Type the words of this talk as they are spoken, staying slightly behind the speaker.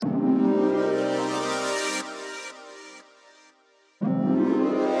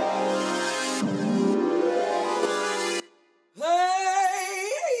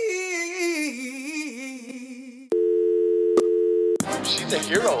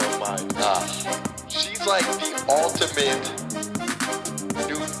hero of mine. She's like the ultimate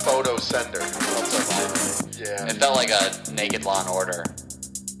nude photo sender. Yeah. It felt like a naked Law and Order.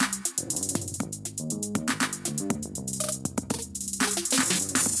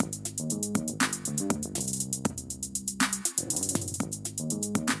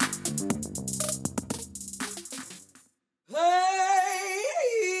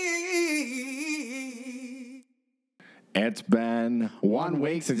 It's been 1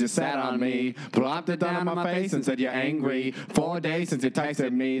 week since you sat on me, plopped it down on my face and said you're angry. 4 days since you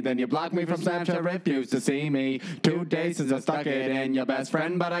texted me, then you blocked me from Snapchat, refused to see me. 2 days since I stuck it in your best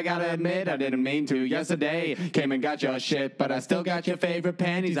friend, but I gotta admit I didn't mean to. Yesterday came and got your shit, but I still got your favorite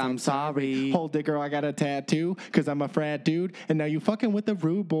panties. I'm sorry. Hold it, girl, I got a tattoo, cause I'm a frat dude, and now you fucking with the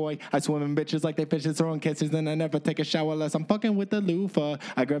rude boy. I swim in bitches like they fishes throwing kisses, and I never take a shower unless I'm fucking with the loofah.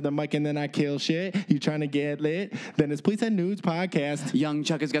 I grab the mic and then I kill shit. You trying to get lit? Then it's Please Send Nudes podcast. Young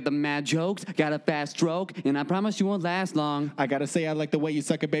Chuck has got the mad jokes, got a fast stroke, and I promise you won't last long. I gotta say I like the way you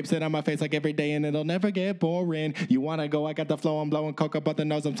suck it, babe. Sit on my face like every day and it'll never get boring. You wanna go, I got the flow, I'm blowing coke up the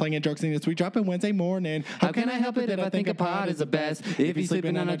nose, I'm slinging jokes in the sweet dropping Wednesday morning. How can I help it if I think a pod is the best? If you're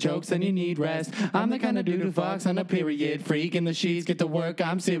sleeping on our jokes, then you need rest. I'm the kind of dude who fucks on a period. Freak in the sheets, get to work,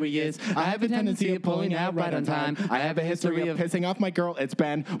 I'm serious. I have a tendency of pulling out right on time. I have a history of pissing off my girl. It's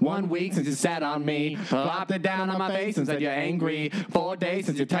been 1 week since you sat on me, plopped it down on my face and said you're angry. 4 days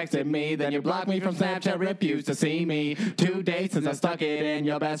since you texted me, then you blocked me from Snapchat, refused to see me. 2 days since I stuck it in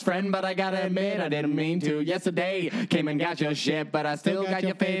your best friend, but I gotta admit I didn't mean to. Yesterday came and got your shit, but I still got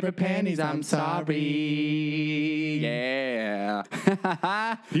your favorite panties. I'm sorry. Yeah.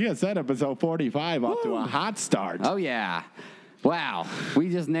 You said episode 45 off to a hot start. Oh, yeah. Wow. We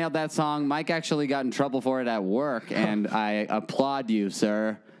just nailed that song. Mike actually got in trouble for it at work, and I applaud you,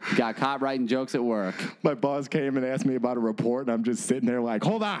 sir. Got caught writing jokes at work. My boss came and asked me about a report, and I'm just sitting there like,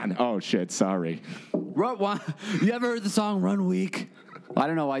 hold on. Oh, shit, sorry. You ever heard the song Run Week? I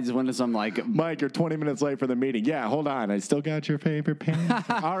don't know why I just went to some like... Mike, you're 20 minutes late for the meeting. Yeah, hold on. I still got your favorite panties.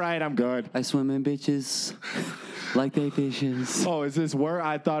 All right, I'm good. I swim in bitches like they fishes. Oh, is this where?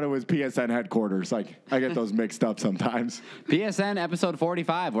 I thought it was PSN headquarters. Like, I get those mixed up sometimes. PSN episode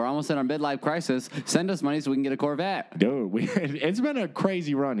 45. We're almost in our midlife crisis. Send us money so we can get a Corvette. Dude, it's been a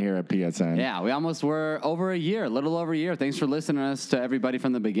crazy run here at PSN. Yeah, we almost were over a year, a little over a year. Thanks for listening to us, to everybody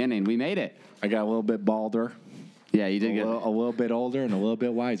from the beginning. We made it. I got a little bit balder. Yeah, you did a little bit older and a little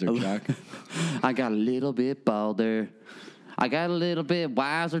bit wiser, Chuck. I got a little bit balder. I got a little bit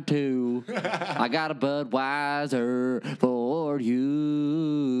wiser, too. I got a Budweiser for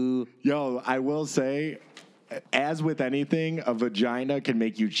you. Yo, I will say, as with anything, a vagina can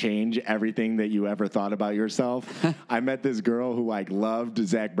make you change everything that you ever thought about yourself. I met this girl who, like, loved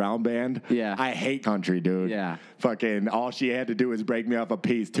Zac Brown Band. Yeah. I hate country, dude. Yeah. Fucking all she had to do was break me off a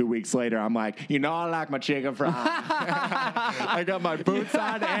piece. 2 weeks later, I'm like, you know I like my chicken fried. I got my boots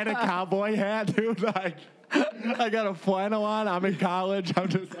on and a cowboy hat, dude. Like, I got a flannel on. I'm in college. I'm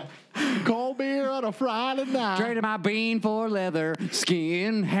just cold beer on a Friday night. Traded my bean for leather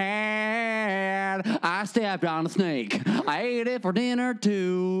skin hat. I stepped on a snake. I ate it for dinner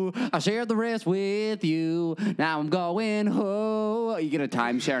too. I shared the rest with you. Now I'm going home. You get a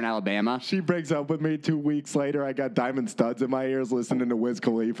timeshare in Alabama. She breaks up with me 2 weeks later. I got diamond studs in my ears listening to Wiz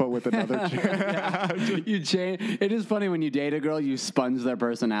Khalifa with another chick. You change. It is funny when you date a girl, you sponge their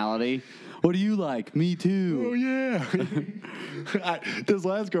personality. What do you like? Me too. Oh, yeah. This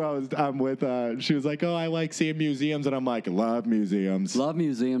last girl I'm with, she was like, oh, I like seeing museums. And I'm like, love museums. Love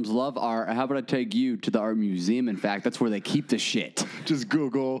museums, love art. How about I take you to the art museum? In fact, that's where they keep the shit. Just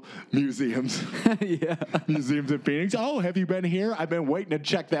Google museums. Yeah. Museums in Phoenix. Oh, have you been here? I've been waiting to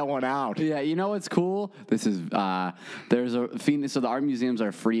check that one out. Yeah, you know what's cool? This is, there's a Phoenix, so the art museums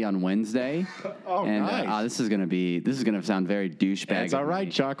are free on Wednesday. Oh, and, nice. This is going to sound very douchebag. It's all right,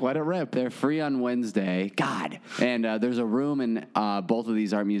 Chuck. Let it rip. They're free on Wednesday. God. And there's a room in both of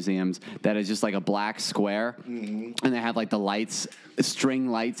these art museums that is just like a black square. Mm-hmm. And they have like the lights, string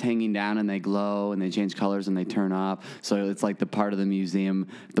lights hanging down, and they glow and they change colors and they turn off. So it's like the part of the museum,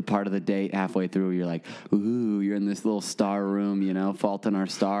 the part of the date halfway through, you're like, ooh, you're in this little star room, you know, Fault in Our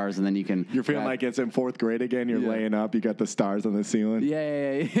Stars. And then you can. You're feeling like it's in fourth grade again. You're laying up. You got the stars on the ceiling.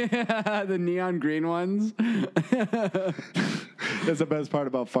 Yeah. The neon green ones. That's the best part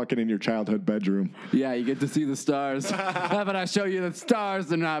about fucking in your childhood bedroom. Yeah, you get to see the stars. How about I show you the stars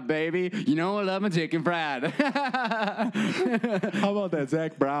tonight, baby? You know I love my chicken fried. How about that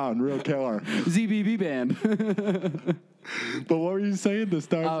Zac Brown, real killer? ZBB band. But what were you saying? The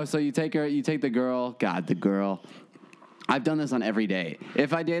stars? Oh, so you take the girl. God, the girl. I've done this on every date.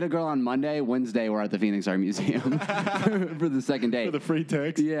 If I date a girl on Monday, Wednesday we're at the Phoenix Art Museum for the second date. For the free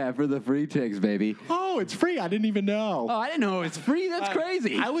ticks? Yeah, for the free ticks, baby. Oh, it's free. I didn't even know. Oh, I didn't know it was free. That's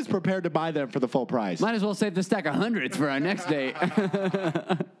crazy. I was prepared to buy them for the full price. Might as well save the stack of hundreds for our next date.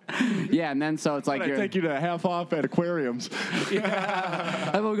 Yeah, and then so it's like I take you to half off at aquariums.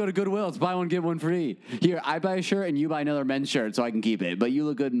 I will go to Goodwill. It's buy one, get one free. Here, I buy a shirt and you buy another men's shirt so I can keep it. But you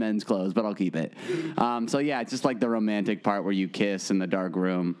look good in men's clothes, but I'll keep it. So yeah, it's just like the romantic part where you kiss in the dark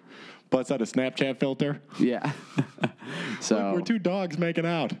room. Bust out a Snapchat filter. Yeah. So Look, we're two dogs making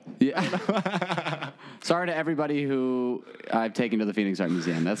out. yeah. Sorry to everybody who I've taken to the Phoenix Art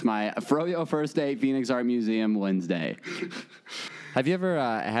Museum. That's my Froyo first date, Phoenix Art Museum, Wednesday. Have you ever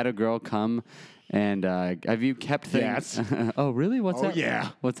had a girl come and have you kept things? Yes. Oh, really? What's that? Yeah.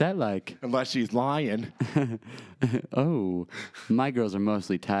 What's that like? Unless she's lying. Oh, my girls are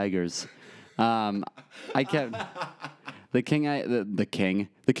mostly tigers. I kept the king of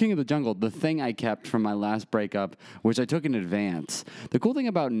the jungle. The thing I kept from my last breakup, which I took in advance. The cool thing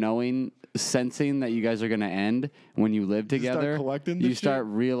about sensing that you guys are gonna end when you live together, collecting the you shit? start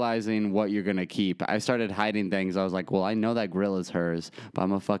realizing what you're gonna keep. I started hiding things. I was like, well, I know that grill is hers, but I'm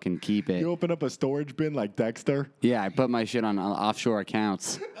gonna fucking keep it. You open up a storage bin like Dexter. Yeah, I put my shit on offshore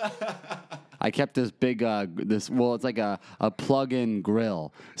accounts. I kept this big, it's like a plug-in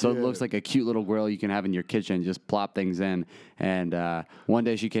grill. So it looks like a cute little grill you can have in your kitchen. Just plop things in. And one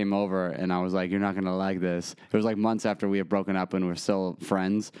day she came over, and I was like, you're not going to like this. It was like months after we had broken up, and we're still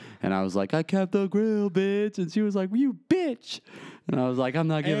friends. And I was like, I kept the grill, bitch. And she was like, you bitch. And I was like, I'm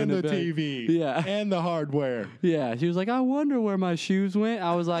not giving And it the back. TV. Yeah. And the hardware. Yeah. She was like, I wonder where my shoes went.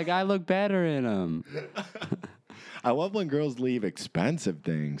 I was like, I look better in them. I love when girls leave expensive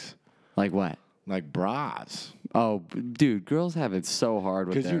things. Like what? Like bras. Oh, dude, girls have it so hard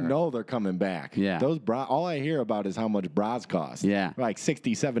with Because you know they're coming back. Yeah. Those bras, all I hear about is how much bras cost. Yeah. Like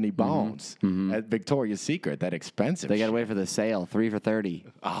 60, 70 bones at Victoria's Secret. That expensive They got to shit. wait for the sale, 3 for $30.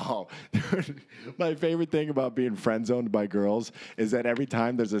 Oh, my favorite thing about being friend zoned by girls is that every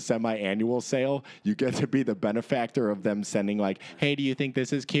time there's a semi-annual sale, you get to be the benefactor of them sending like, hey, do you think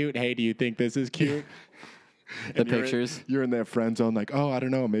this is cute? Hey, do you think this is cute? The And pictures. You're in that friend zone like, oh, I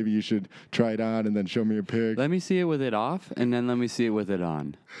don't know. Maybe you should try it on and then show me a pic. Let me see it with it off, and then let me see it with it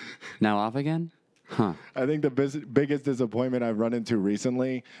on. Now off again? Huh. I think the biggest disappointment I've run into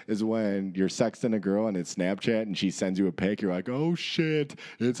recently is when you're sexting a girl and it's Snapchat and she sends you a pic. You're like, oh, shit,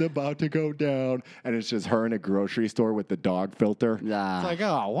 it's about to go down. And it's just her in a grocery store with the dog filter. Ah. It's like,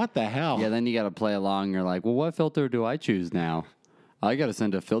 oh, what the hell? Yeah, then you got to play along. You're like, well, what filter do I choose now? I got to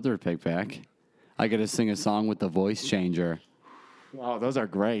send a filter pic back. I got to sing a song with the voice changer. Oh, those are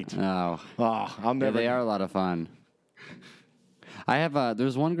great. Oh. Oh, I'll Yeah, never. they are a lot of fun. I have,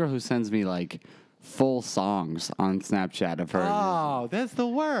 there's one girl who sends me like full songs on Snapchat of her. Oh, that's the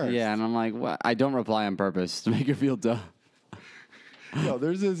worst. Yeah, and I'm like, what? I don't reply on purpose to make her feel dumb. Yo,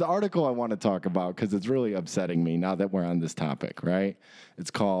 there's this article I want to talk about because it's really upsetting me now that we're on this topic, right? It's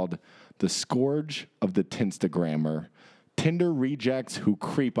called The Scourge of the Tinstagrammer. Tinder rejects who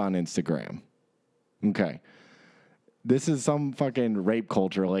creep on Instagram. Okay. This is some fucking rape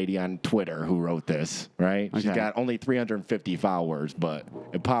culture lady on Twitter who wrote this, right? She's Okay. got only 350 followers, but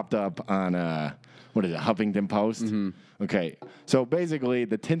it popped up on, what is it, Huffington Post? Okay. So basically,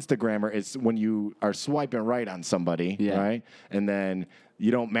 the Tinstagrammer is when you are swiping right on somebody, Yeah. right? And then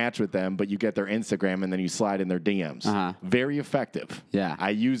you don't match with them, but you get their Instagram and then you slide in their DMs. Uh-huh. Very effective. Yeah.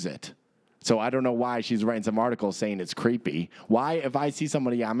 I use it. So I don't know why she's writing some articles saying it's creepy. Why, if I see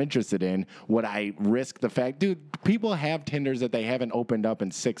somebody I'm interested in, would I risk the fact, dude, people have Tinders that they haven't opened up in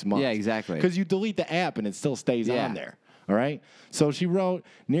 6 months. Yeah, exactly. Because you delete the app and it still stays Yeah. on there. All right. So she wrote,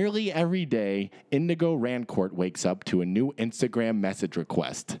 nearly every day, Indigo Rancourt wakes up to a new Instagram message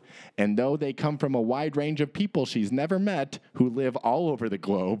request. And though they come from a wide range of people she's never met who live all over the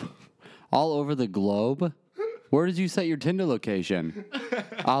globe. All over the globe? Where did you set your Tinder location?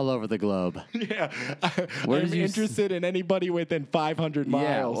 All over the globe. Yeah. Where I'm did you interested in anybody within 500 miles.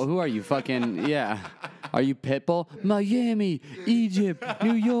 Yeah. Well, who are you? Fucking, yeah. Are you Pitbull? Miami, Egypt,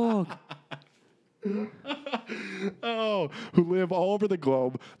 New York. Oh, who live all over the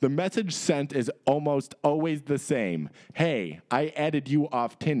globe. The message sent is almost always the same. Hey, I added you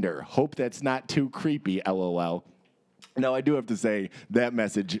off Tinder. Hope that's not too creepy, LOL. No, I do have to say that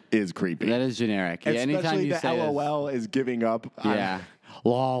message is creepy. That is generic. Yeah, anytime Especially you the say this- LOL is giving up. on- Yeah.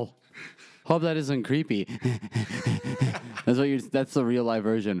 Lol. Hope that isn't creepy. That's the real life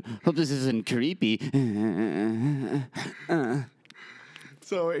version. Hope this isn't creepy.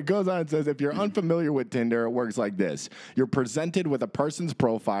 So it goes on and says, if you're unfamiliar with Tinder, it works like this. You're presented with a person's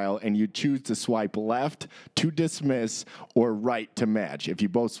profile, and you choose to swipe left to dismiss or right to match. If you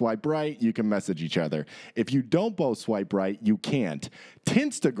both swipe right, you can message each other. If you don't both swipe right, you can't.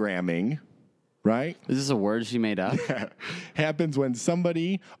 Tinstagramming, right? Is this a word she made up? Happens when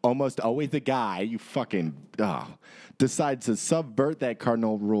somebody, almost always a guy, you fucking, decides to subvert that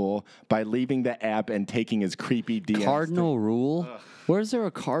cardinal rule by leaving the app and taking his creepy DMs. Cardinal rule? Where's there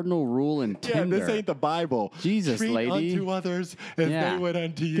a cardinal rule in Yeah, Tinder? this ain't the Bible. Jesus, Treat lady. unto others as they would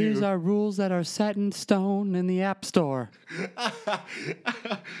unto you. These are rules that are set in stone in the App Store.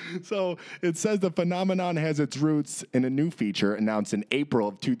 So it says the phenomenon has its roots in a new feature announced in April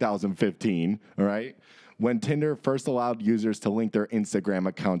of 2015, all right, when Tinder first allowed users to link their Instagram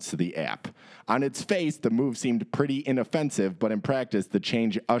accounts to the app. On its face, the move seemed pretty inoffensive, but in practice, the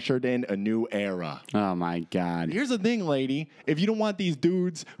change ushered in a new era. Oh, my God. Here's the thing, lady. If you don't want these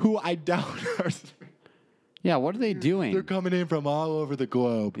dudes, who I doubt are... Yeah, what are they doing? They're coming in from all over the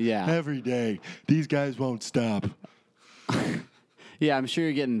globe. Yeah. Every day. These guys won't stop. Yeah, I'm sure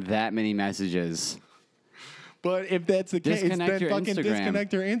you're getting that many messages. But if that's the case, Disconnect then your fucking Instagram.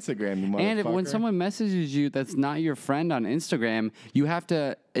 disconnect your Instagram, you motherfucker. And when someone messages you that's not your friend on Instagram, you have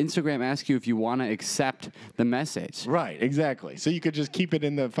to Instagram ask you if you want to accept the message. Right, exactly. So you could just keep it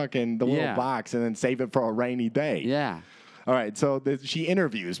in the little Yeah. box and then save it for a rainy day. Yeah. All right, so she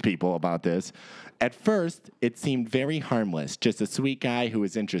interviews people about this. At first, it seemed very harmless, just a sweet guy who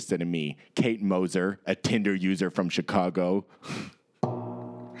was interested in me. Kate Moser, a Tinder user from Chicago.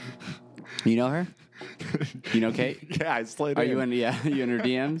 You know her? You know Kate? Yeah, I slid Are in. you in her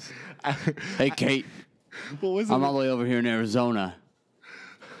DMs? Hey, Kate. What was I'm it? all the way over here in Arizona.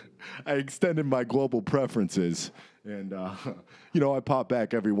 I extended my global preferences. And, I pop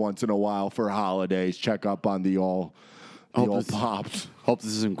back every once in a while for holidays, check up on the old pops. Hope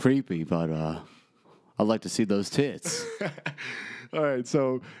this isn't creepy, but I'd like to see those tits. All right,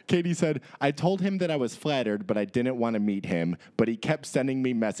 so Katie said, I told him that I was flattered, but I didn't want to meet him, but he kept sending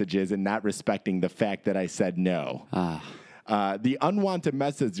me messages and not respecting the fact that I said no. The unwanted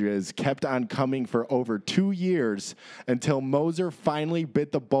messages kept on coming for over 2 years until Moser finally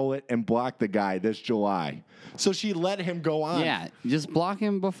bit the bullet and blocked the guy this July. So she let him go on. Yeah, just block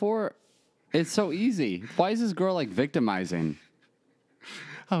him before. It's so easy. Why is this girl like victimizing?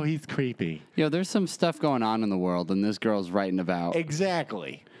 Oh, he's creepy. There's some stuff going on in the world, and this girl's writing about.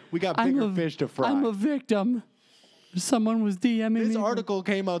 Exactly. We got bigger fish to fry. I'm a victim. Someone was DMing me. This article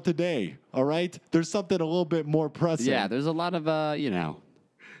came out today, all right? There's something a little bit more pressing. Yeah, there's a lot of,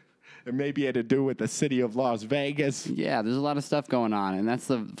 It maybe had to do with the city of Las Vegas. Yeah, there's a lot of stuff going on, and that's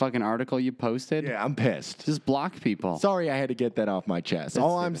the fucking article you posted. Yeah, I'm pissed. Just block people. Sorry I had to get that off my chest.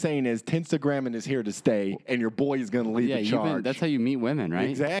 All I'm saying is Tinstagramming is here to stay, and your boy is going to lead the charge. That's how you meet women, right?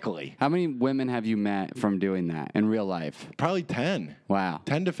 Exactly. How many women have you met from doing that in real life? Probably 10. Wow.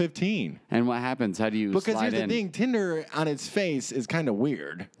 10 to 15. And what happens? How do you Because slide here's in? the thing, Tinder on its face is kind of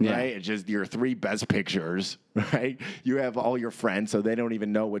weird, Yeah. right? It's just your 3 best pictures, right? You have all your friends, so they don't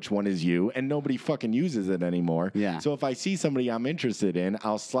even know which one is you, and nobody fucking uses it anymore. Yeah. So if I see somebody I'm interested in,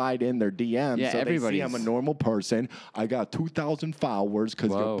 I'll slide in their DMs Yeah, so they see everybody's- I'm a normal person. I got 2,000 followers because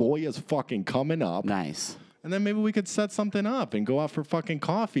your Whoa. boy is fucking coming up. Nice. And then maybe we could set something up and go out for fucking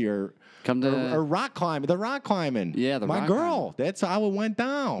coffee or Come to- or rock climbing. The rock climbing. Yeah, the My rock girl. climbing. That's how it went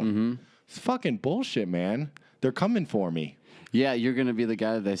down. Mm-hmm. It's fucking bullshit, man. They're coming for me. Yeah, you're going to be the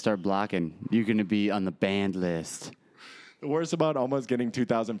guy that they start blocking. You're going to be on the banned list. The worst about almost getting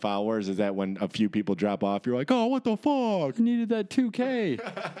 2,000 followers is that when a few people drop off, you're like, oh, what the fuck? I needed that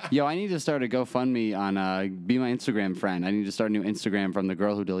 2K. Yo, I need to start a GoFundMe on Be My Instagram Friend. I need to start a new Instagram from the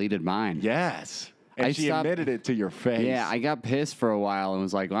girl who deleted mine. Yes. And I she stopped- admitted it to your face. Yeah, I got pissed for a while and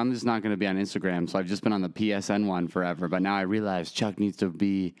was like, well, I'm just not going to be on Instagram. So I've just been on the PSN one forever. But now I realize Chuck needs to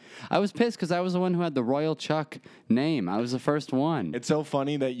be. I was pissed because I was the one who had the Royal Chuck name. I was the first one. It's so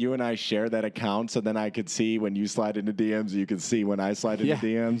funny that you and I share that account so then I could see when you slide into DMs, you could see when I slide into Yeah.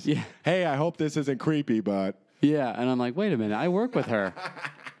 DMs. Yeah. Hey, I hope this isn't creepy, but Yeah, and I'm like, wait a minute, I work with her.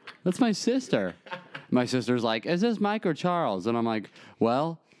 That's my sister. My sister's like, is this Mike or Charles? And I'm like,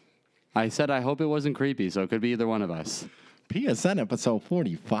 well, I said I hope it wasn't creepy, so it could be either one of us. PSN episode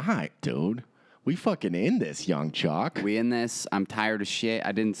 45, dude. We fucking in this, young Chuck. We in this. I'm tired of shit.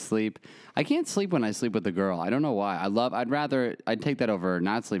 I didn't sleep. I can't sleep when I sleep with a girl. I don't know why. I'd take that over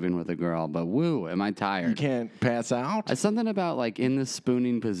not sleeping with a girl, but woo, am I tired. You can't pass out? It's something about like in the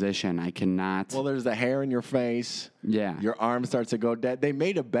spooning position. I cannot. Well, there's the hair in your face. Yeah. Your arm starts to go dead. They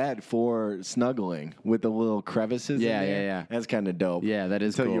made a bed for snuggling with the little crevices Yeah, in there. yeah, yeah. That's kind of dope. Yeah, that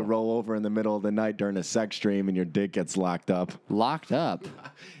is Until you cool. roll over in the middle of the night during a sex dream and your dick gets locked up. Locked up.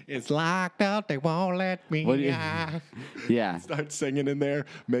 It's locked up. They won't let me What do you- out. Yeah. Start singing in there.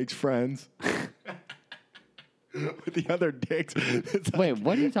 Makes friends. With the other dicks. It's like- Wait,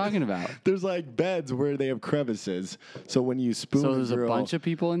 what are you talking about? There's like beds where they have crevices. So when you spoon So there's a girl, bunch of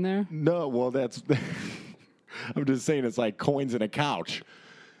people in there? No, well, that's. I'm just saying it's like coins in a couch.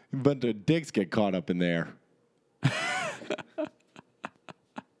 But the dicks get caught up in there.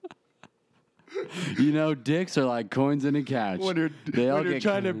 You know, dicks are like coins in a couch. When you're, They all when you're get-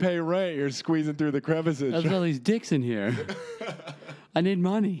 trying to pay rent, you're squeezing through the crevices. There's all these dicks in here. I need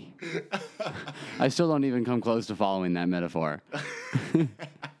money. I still don't even come close to following that metaphor.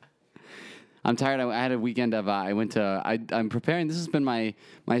 I'm tired. I had a weekend of. I'm preparing. This has been my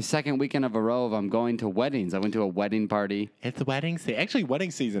second weekend of a row of I'm going to weddings. I went to a wedding party. It's wedding season. Actually,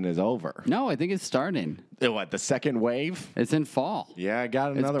 wedding season is over. No, I think it's starting. What, the second wave? It's in fall. Yeah, I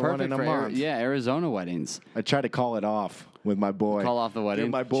got It's another one perfect in a for month. Arizona weddings. I tried to call it off with my boy. Call off the wedding.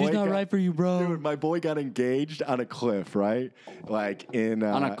 Dude, my boy She's not right for you, bro. Dude, my boy got engaged on a cliff, right? Like in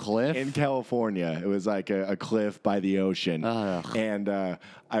On a cliff? in California. It was like a cliff by the ocean. Ugh. And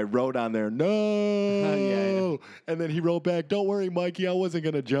I wrote on there, no. yeah. And then he wrote back, don't worry, Mikey, I wasn't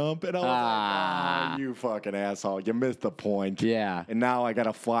gonna jump. And I was Ah. like, oh, you fucking asshole, you missed the point. Yeah. And now I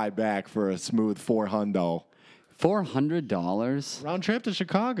gotta fly back for a smooth $400. $400? Round trip to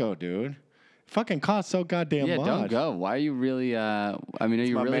Chicago, dude. Fucking costs so goddamn Yeah, much. don't go. Why are you really? I mean, are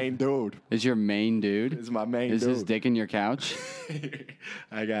you My really? main dude. Is your main dude? Is my main Is his dude. dick in your couch?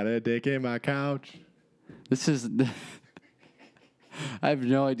 I got a dick in my couch. This is. I have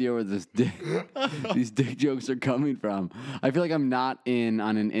no idea where these dick jokes are coming from. I feel like I'm not in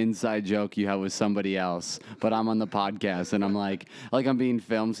on an inside joke you have with somebody else, but I'm on the podcast and I'm like I'm being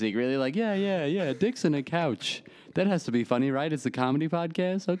filmed secretly. Like, yeah, dick's in a couch. That has to be funny, right? It's a comedy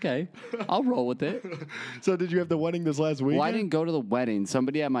podcast. Okay, I'll roll with it. So did you have the wedding this last week? Well, I didn't go to the wedding.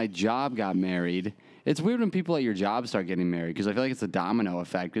 Somebody at my job got married. It's weird when people at your job start getting married because I feel like it's a domino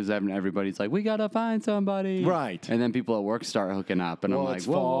effect because everybody's like, we got to find somebody. Right. And then people at work start hooking up. And Well, I'm like, it's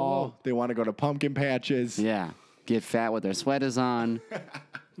whoa, fall. whoa, whoa. They want to go to pumpkin patches. Yeah. Get fat with their sweaters on,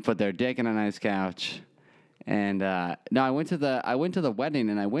 put their dick in a nice couch. And no, I went to the wedding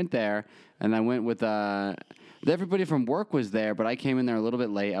and I went there and I went with everybody from work was there, but I came in there a little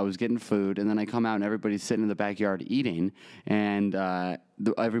bit late. I was getting food, and then I come out, and everybody's sitting in the backyard eating, and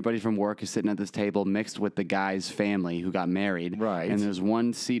everybody from work is sitting at this table mixed with the guy's family who got married. Right. And there's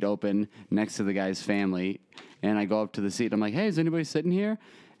one seat open next to the guy's family, and I go up to the seat. I'm like, hey, is anybody sitting here?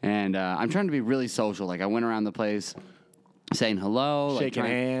 And I'm trying to be really social. Like, I went around the place saying hello. Shaking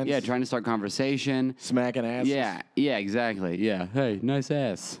hands. Yeah, trying to start conversation. Smacking asses. Yeah, exactly. Yeah. Hey, nice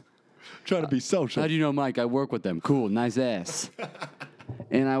ass. Trying to be social. How do you know Mike? I work with them. Cool, nice ass.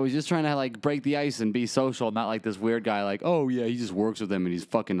 And I was just trying to like break the ice and be social, not like this weird guy like, oh yeah, he just works with them and he's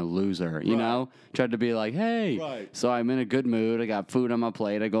fucking a loser, you know? Tried to be like, hey. Right. So I'm in a good mood. I got food on my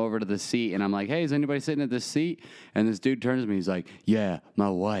plate. I go over to the seat and I'm like, hey, is anybody sitting at this seat? And this dude turns to me. He's like, yeah, my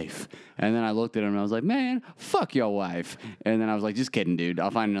wife. And then I looked at him and I was like, man, fuck your wife. And then I was like, just kidding, dude.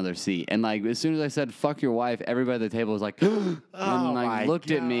 I'll find another seat. And like as soon as I said fuck your wife, everybody at the table was like, and my like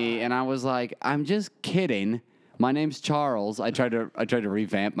looked at me and I was like, I'm just kidding. My name's Charles. I tried to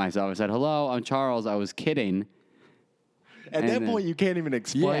revamp myself. I said, hello, I'm Charles. I was kidding. At And that then- point, you can't even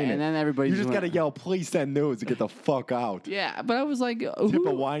explain Yeah, it. and then everybody You just just got to went- yell, please send news to get the fuck out. Yeah, but I was like, Tip a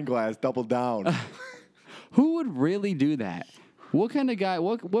who, wine glass, double down. who would really do that? What kind of guy,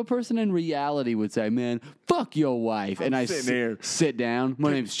 what person in reality would say, man, fuck your wife? And I sitting here. sit down.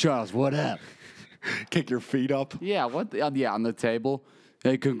 My name's Charles. What up? Kick your feet up. Yeah, yeah, on the table.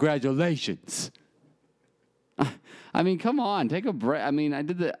 Hey, congratulations. I mean, come on, take a break. I mean, I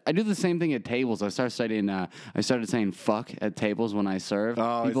do the same thing at tables. I started saying fuck at tables when I serve.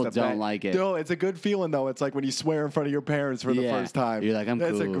 Oh, People it's the don't best. like it. No, it's a good feeling though. It's like when you swear in front of your parents for the Yeah. first time. You're like, I'm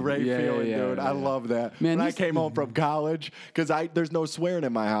That's cool. a great Yeah, feeling, yeah, dude. yeah. I love that. Man, when I these- came home from college, because there's no swearing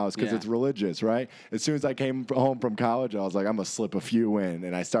in my house because Yeah. it's religious, right? As soon as I came home from college, I was like, I'm gonna slip a few in,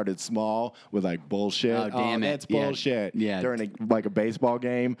 and I started small with like bullshit. Oh, damn it. That's Yeah. bullshit. Yeah. During a baseball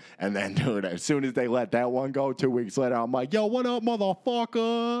game, and then dude, as soon as they let that one go, 2 weeks later, I'm like, yo, what up,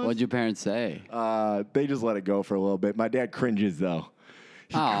 motherfucker? What'd your parents say? They just let it go for a little bit. My dad cringes though.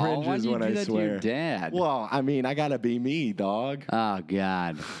 He Oh, why cringes do you when do I that swear. to your dad? Well, I mean, I gotta be me, dog. Oh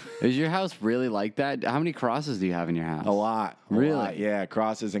God, is your house really like that? How many crosses do you have in your house? A lot. A Really? lot, yeah,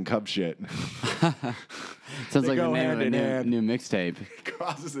 crosses and Cub shit. Sounds They like the go name of hand a in hand. new mixtape.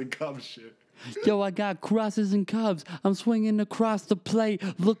 Crosses and Cub shit. Yo, I got crosses and Cubs. I'm swinging across the plate.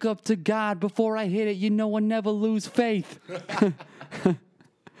 Look up to God before I hit it. You know I never lose faith.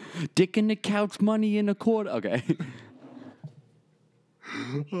 Dick in the couch, money in a quarter. Okay.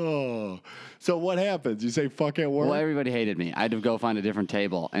 Oh. So what happens? You say fuck at work? Well, everybody hated me. I had to go find a different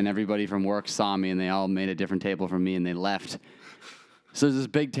table, and everybody from work saw me, and they all made a different table from me, and they left. So there's this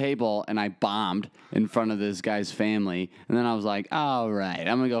big table, and I bombed in front of this guy's family, and then I was like, all right,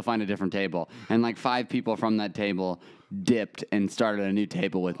 I'm going to go find a different table. And like 5 people from that table dipped and started a new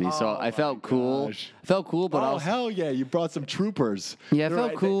table with me. So I felt cool. gosh. Felt cool, but Oh, also... hell yeah. You brought some troopers. Yeah, it They're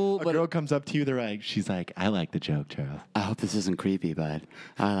felt cool, A but- girl comes up to you, she's like, I like the joke, Charles. I hope this isn't creepy, bud.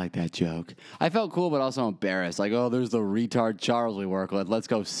 I like that joke. I felt cool, but also embarrassed. Like, oh, there's the retard Charles we work with. Let's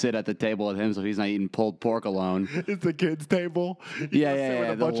go sit at the table with him so he's not eating pulled pork alone. It's the kids' table. You Yeah, go sit yeah, with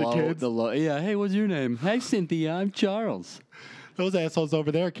yeah. a bunch of kids. Yeah, hey, what's your name? Hey, Cynthia, I'm Charles. Those assholes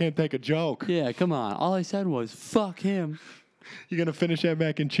over there can't take a joke. Yeah, come on. All I said was, fuck him. You gonna finish that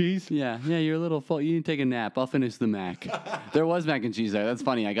mac and cheese? Yeah, you're a little full. You need to take a nap. I'll finish the mac. There was mac and cheese there. That's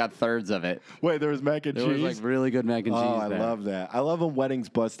funny. I got thirds of it. Wait, there was mac and There cheese? was like really good mac and cheese Oh, I there. love that. I love when weddings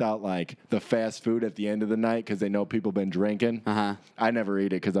bust out like the fast food at the end of the night because they know people been drinking. Uh-huh. I never eat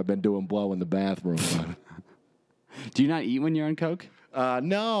it because I've been doing blow in the bathroom. Do you not eat when you're on coke?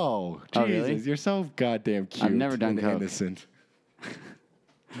 No. Oh, Jesus, really? you're so goddamn cute. I've never done and coke. innocent.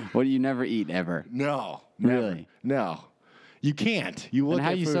 What do you never eat ever? No. Never. Really? No. You can't. You look And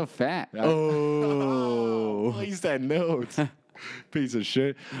how at you food. so fat? Oh, he said notes. Piece of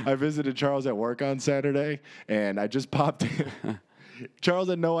shit. I visited Charles at work on Saturday, and I just popped in. Charles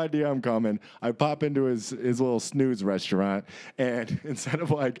had no idea I'm coming. I pop into his little snooze restaurant, and instead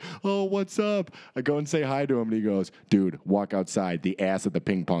of like, oh, what's up? I go and say hi to him, and he goes, dude, walk outside. The ass at the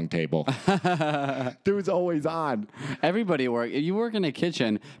ping pong table. Dude's always on. Everybody work. If you work in a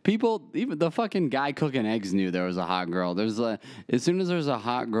kitchen, people, even the fucking guy cooking eggs knew there was a hot girl. As soon as there's a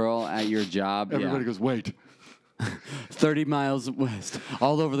hot girl at your job, Everybody goes, wait. 30 miles west,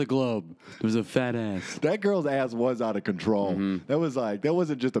 all over the globe, there's a fat ass. That girl's ass was out of control. That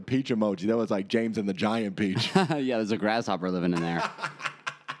wasn't just a peach emoji. That was like James and the Giant Peach. Yeah, there's a grasshopper living in there.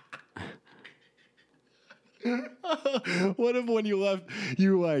 What if when you left,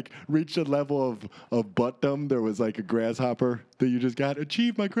 you like reached a level of buttdom, there was like a grasshopper that you just got?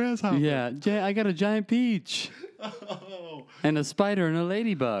 Achieve my grasshopper. Yeah, I got a giant peach. And a spider and a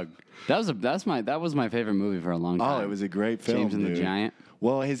ladybug. That was my favorite movie for a long time. Oh, it was a great film. James and the dude. Giant.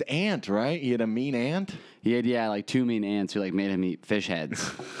 Well, his aunt, right? He had a mean aunt. He had like 2 mean ants who like made him eat fish heads.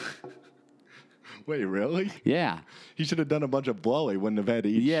 Wait, really? Yeah. He should have done a bunch of blow. He wouldn't have had to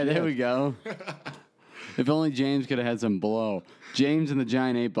eat. Yeah, shit. there we go. If only James could have had some blow. James and the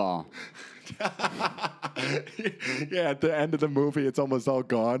Giant 8-Ball. Yeah, at the end of the movie, it's almost all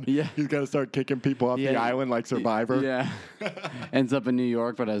gone. Yeah. He's got to start kicking people off the island like Survivor. Yeah. Ends up in New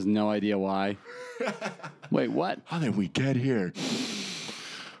York, but has no idea why. Wait, what? How did we get here?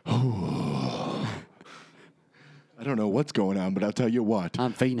 I don't know what's going on, but I'll tell you what.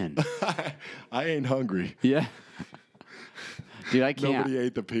 I'm fainting. I ain't hungry. Yeah. Dude, I can't. Nobody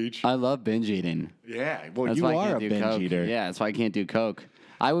ate the peach. I love binge eating. Yeah, well, That's you why I are can't a do binge coke. eater. Yeah, that's why I can't do coke.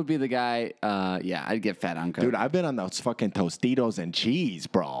 I would be the guy. I'd get fat on coke. Dude, I've been on those fucking Tostitos and cheese,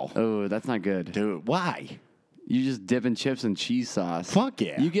 bro. Oh, that's not good. Dude, why? You just dip in chips and cheese sauce. Fuck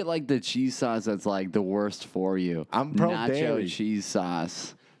yeah. You get like the cheese sauce that's like the worst for you. I'm pro Nacho dairy. cheese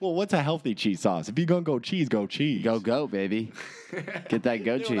sauce. Well, what's a healthy cheese sauce? If you're going to go cheese, go cheese. Go goat, baby. Get that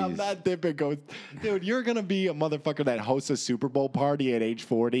goat Dude, cheese. I'm not dipping goat. Dude, you're going to be a motherfucker that hosts a Super Bowl party at age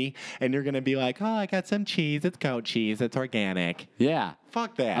 40, and you're going to be like, oh, I got some cheese. It's goat cheese. It's organic. Yeah.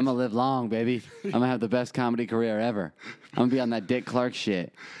 Fuck that. I'm going to live long, baby. I'm going to have the best comedy career ever. I'm going to be on that Dick Clark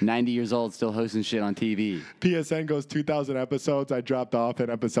shit. 90 years old, still hosting shit on TV. PSN goes 2,000 episodes. I dropped off at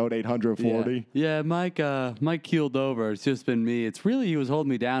episode 840. Yeah, Mike keeled over. It's just been me. It's really, he was holding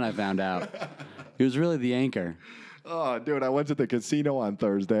me down, I found out. He was really the anchor. Oh, dude, I went to the casino on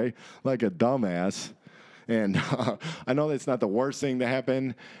Thursday like a dumbass. And I know that's not the worst thing to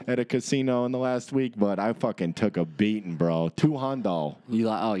happen at a casino in the last week, but I fucking took a beating, bro. $200. You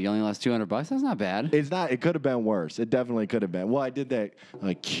only lost $200? That's not bad. It's not. It could have been worse. It definitely could have been. Well, I did that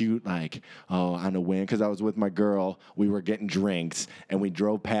cute on a whim because I was with my girl. We were getting drinks and we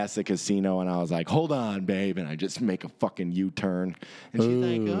drove past the casino and I was like, "Hold on, babe," and I just make a fucking U-turn. And she's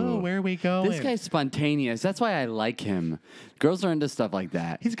like, "Oh, where are we going?" This guy's spontaneous. That's why I like him. Girls are into stuff like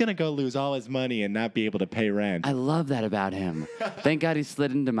that. He's gonna go lose all his money and not be able to pay rent. I love that about him. Thank God he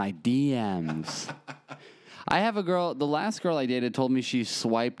slid into my DMs. I have a girl, the last girl I dated told me she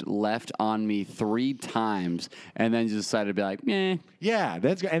swiped left on me 3 times and then just decided to be like, eh. Yeah,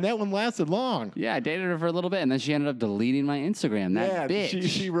 and that one lasted long. Yeah, I dated her for a little bit and then she ended up deleting my Instagram. That bitch.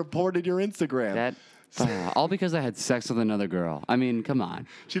 She reported your Instagram. All because I had sex with another girl. I mean, come on.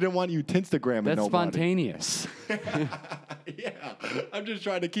 She didn't want you Tinstagramming That's nobody. spontaneous. Yeah, I'm just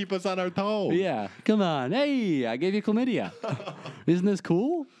trying to keep us on our toes. Yeah, come on. Hey, I gave you chlamydia. Isn't this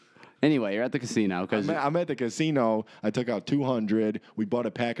cool? Anyway, you're at the casino because I'm at the casino. I took out $200. We bought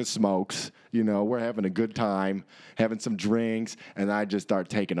a pack of smokes. You know, we're having a good time, having some drinks, and I just start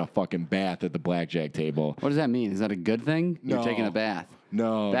taking a fucking bath at the blackjack table. What does that mean? Is that a good thing? No. You're taking a bath.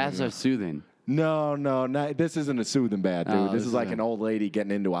 No. Baths are soothing. No, this isn't a soothing bath, dude. Oh, this is like an old lady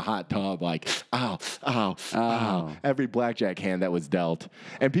getting into a hot tub, like, ow, ow, ow. Every blackjack hand that was dealt.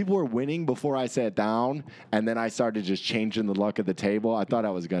 And people were winning before I sat down, and then I started just changing the luck of the table. I thought I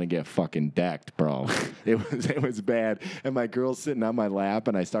was going to get fucking decked, bro. It was bad. And my girl's sitting on my lap,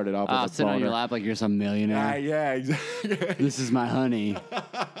 and I started off with a sitting on your boner. lap like you're some millionaire. Yeah, exactly. This is my honey.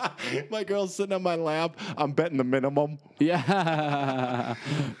 My girl's sitting on my lap. I'm betting the minimum. Yeah.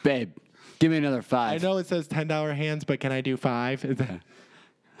 Babe, give me another 5. I know it says $10 hands, but can I do 5?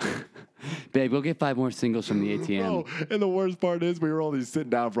 Babe, go get 5 more singles from the ATM. Oh, and the worst part is we were only sitting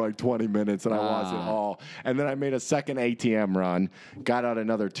down for like 20 minutes, and I wasn't all. And then I made a second ATM run, got out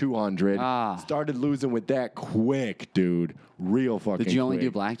another 200, started losing with that quick, dude. Real fucking Did you only quick.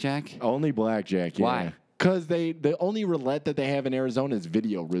 do blackjack? Only blackjack, yeah. Why? Because the only roulette that they have in Arizona is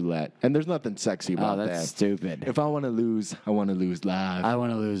video roulette, and there's nothing sexy about that. Oh, that's stupid. If I want to lose, I want to lose live. I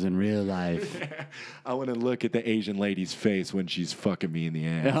want to lose in real life. I want to look at the Asian lady's face when she's fucking me in the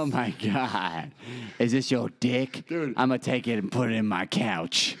ass. Oh, my God. Is this your dick? Dude. I'm going to take it and put it in my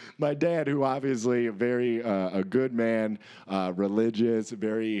couch. My dad, who obviously a good man, religious,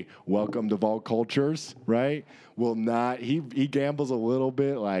 very welcomed of all cultures, right? Will not. He gambles a little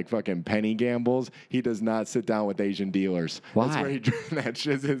bit, like fucking penny gambles. He does not sit down with Asian dealers. Why? That's where that's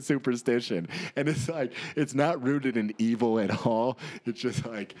just his superstition, and it's like it's not rooted in evil at all. It's just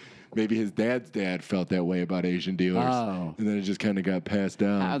like maybe his dad's dad felt that way about Asian dealers, and then it just kind of got passed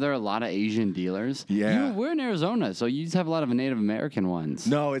down. Are there a lot of Asian dealers? Yeah. We're in Arizona, so you just have a lot of Native American ones.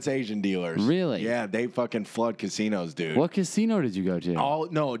 No, it's Asian dealers. Really? Yeah, they fucking flood casinos, dude. What casino did you go to? Oh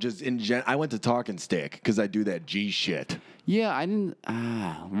no, just I went to Talking Stick because I do that G shit Yeah, I didn't.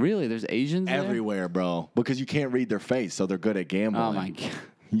 Really? There's Asians there? everywhere, bro. Because you can't read their face, so they're good at gambling. Oh, my God.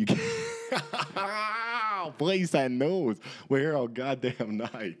 You can't. Place that nose. We're here all goddamn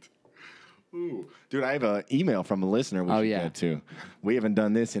night. Ooh, dude, I have an email from a listener we should get to. We haven't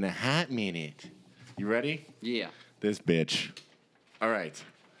done this in a hot minute. You ready? Yeah. This bitch. All right.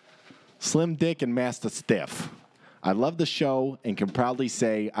 Slim Dick and Master Stiff. I love the show and can proudly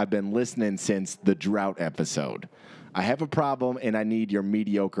say I've been listening since the drought episode. I have a problem and I need your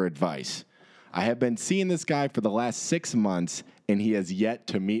mediocre advice. I have been seeing this guy for the last 6 months and he has yet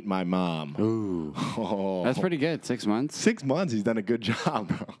to meet my mom. Ooh. Oh. That's pretty good. 6 months? 6 months, he's done a good job,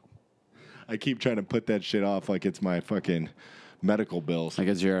 bro. I keep trying to put that shit off like it's my fucking medical bills. Like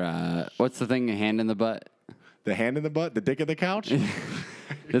it's your, what's the thing, a hand in the butt? The hand in the butt? The dick in the couch?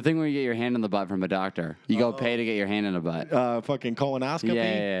 The thing where you get your hand in the butt from a doctor. You go pay to get your hand in a butt. Fucking colonoscopy?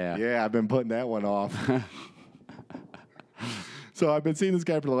 Yeah. Yeah, I've been putting that one off. So I've been seeing this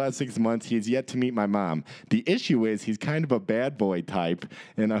guy for the last 6 months. He has yet to meet my mom. The issue is he's kind of a bad boy type.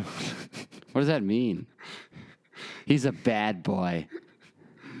 And What does that mean? He's a bad boy.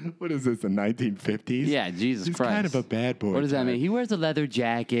 What is this, the 1950s? Yeah, Jesus He's Christ. kind of a bad boy. What does that type. mean? He wears a leather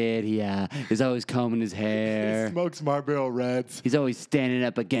jacket. He is always combing his He hair. smokes Marlboro Reds He's always standing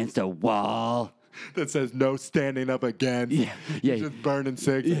up against a wall. that says no standing up again. Yeah. He's just burning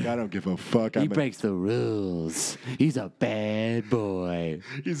cigs. Like, I don't give a fuck. He breaks the rules. He's a bad bad boy.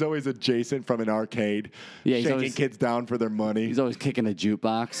 He's always adjacent from an arcade, Yeah, he's shaking always- kids down for their money. He's always kicking a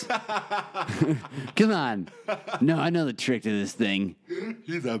jukebox. Come on. No, I know the trick to this thing.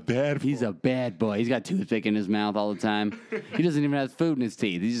 He's a bad boy. He's a bad boy. He's got toothpick in his mouth all the time. He doesn't even have food in his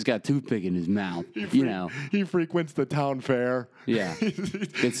teeth. He's just got toothpick in his mouth. You know. He frequents the town fair. Yeah.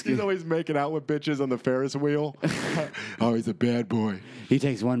 He's always making out with bitches on the Ferris wheel. Oh, he's a bad boy. He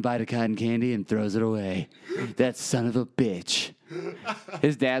takes one bite of cotton candy and throws it away. That son of a bitch.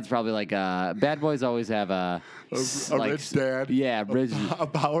 His dad's probably like, bad boys always have a rich dad. Yeah, rich. A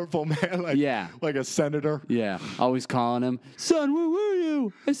powerful man, like a senator. Yeah, always calling him, son, where were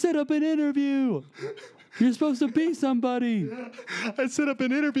you? I set up an interview. You're supposed to be somebody. I set up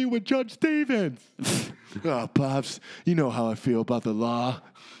an interview with Judge Stevens. Oh, Pops, you know how I feel about the law.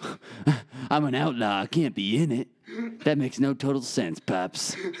 I'm an outlaw. I can't be in it. That makes no total sense,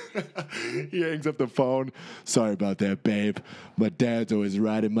 Pops. He hangs up the phone. Sorry about that, babe. My dad's always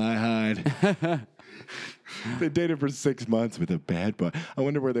riding my hide. They dated for 6 months with a bad boy. I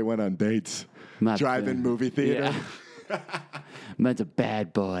wonder where they went on dates. Drive-in movie theater. Yeah. That's a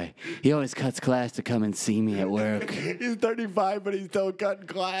bad boy. He always cuts class to come and see me at work. He's 35, but he's still cutting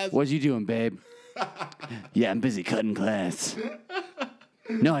class. What you doing, babe? Yeah, I'm busy cutting class.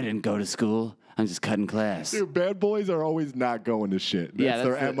 No, I didn't go to school. I'm just cutting class. Dude, bad boys are always not going to shit. That's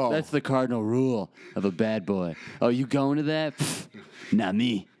their MO. That's the cardinal rule of a bad boy. Oh, you going to that? Pfft, not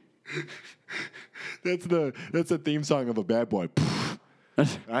me. That's the theme song of a bad boy.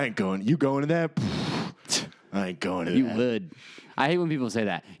 I ain't going. You going to that? I ain't going to You that. would. I hate when people say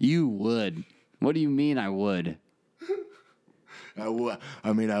that. You would. What do you mean I would? I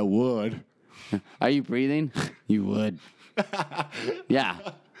would. Are you breathing? You would. Yeah.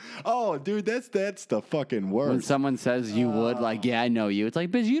 Oh, dude, that's the fucking When worst. someone says you would, like, yeah, I know you. It's like,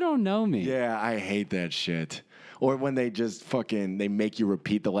 bitch, you don't know me. Yeah, I hate that shit. Or when they just they make you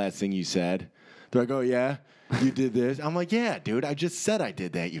repeat the last thing you said. They're like, oh, yeah, you did this. I'm like, yeah, dude, I just said I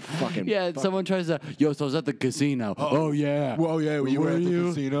did that, you fucking Yeah, someone tries to, yo, so I was at the casino. Oh, yeah. Well, yeah, you were at the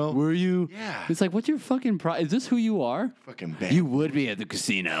casino? Were you? Yeah. It's like, what's your fucking Is this who you are? Fucking bad. You would be at the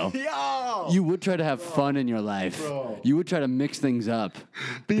casino. Yo! You would try to have fun in your life. Bro. You would try to mix things up.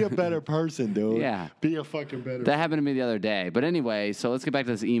 Be a better person, dude. Yeah. Be a fucking better That happened to me the other day. But anyway, so let's get back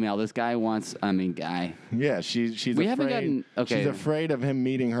to this email. This guy wants, guy, Yeah, she's We afraid. haven't gotten- okay. She's afraid of him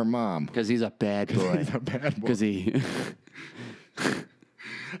meeting her mom. because he's a bad boy. He's a bad boy. Because he,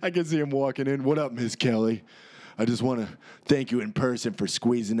 I can see him walking in. What up, Miss Kelly? I just want to thank you in person for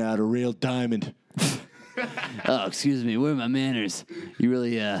squeezing out a real diamond. oh, excuse me, where are my manners? You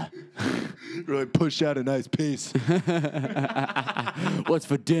really, Really pushed out a nice piece. what's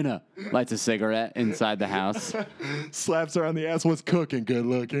for dinner? Lights a cigarette inside the house. Slaps her on the ass. What's cooking? Good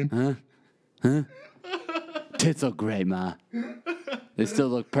looking. Tits look great, Ma. They still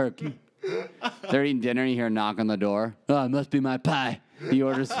look perky. They're eating dinner, you hear a knock on the door. Oh, it must be my pie. He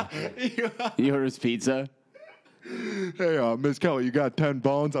orders pizza. Hey, Miss Kelly, you got 10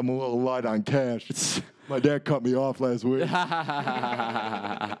 bones? I'm a little light on cash. My dad cut me off last week.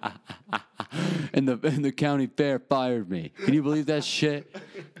 And the county fair fired me. Can you believe that shit?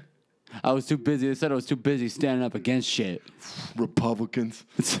 I was too busy. They said I was too busy standing up against shit. Republicans.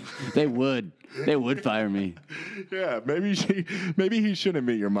 They would fire me. Yeah, maybe he shouldn't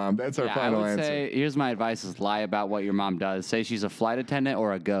meet your mom. That's our Yeah, I final would answer. say, here's my advice: is lie about what your mom does. Say she's a flight attendant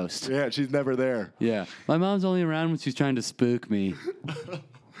or a ghost. Yeah, she's never there. Yeah, my mom's only around when she's trying to spook me.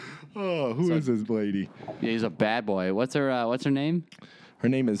 Oh, who is this lady? Yeah, he's a bad boy. What's her name? Her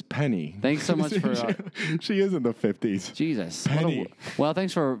name is Penny. Thanks so much for. She is in the 50s. Jesus. Penny. Well,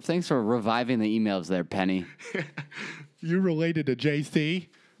 thanks for reviving the emails there, Penny. You related to JC?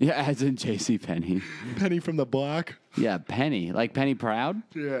 Yeah, as in J.C. Penny. Penny from the block? Yeah, Penny. Like Penny Proud?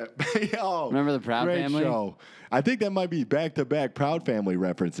 Yeah. Oh, Remember the Proud great Family? Show. I think that might be back-to-back Proud Family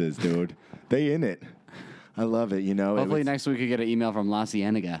references, dude. They in it. I love it, you know. Hopefully next week we get an email from La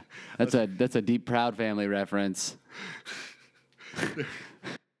Cienega. That's a deep Proud Family reference.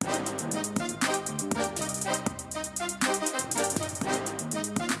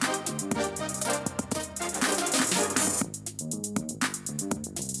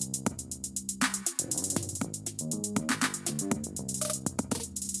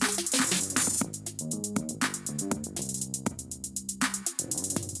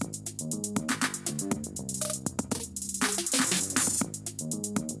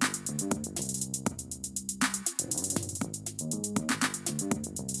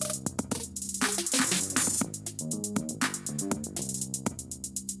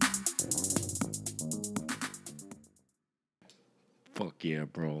 Fuck yeah,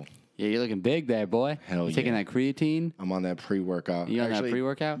 bro. Yeah, you're looking big there, boy. Hell you taking yeah. that creatine? I'm on that pre-workout. You on that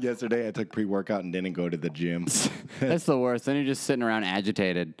pre-workout? Yesterday I took pre-workout and didn't go to the gym. That's the worst. Then you're just sitting around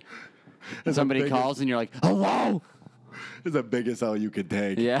agitated. the Somebody biggest- calls and you're like, hello? It's the biggest L you could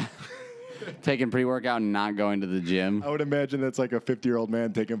take. Yeah. Taking pre-workout and not going to the gym. I would imagine that's like a 50-year-old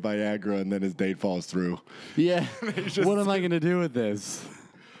man taking Viagra and then his date falls through. Yeah. just- What am I going to do with this?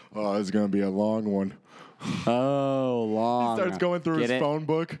 Oh, it's going to be a long one. Oh, long. Starts going through Get his it? phone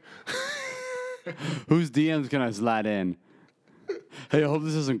book. Whose DMs can I slide in? Hey, I hope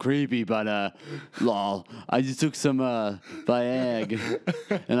this isn't creepy, but lol, I just took some Viag,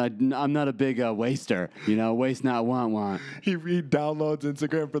 and I'm not a big waster, waste not, want. He downloads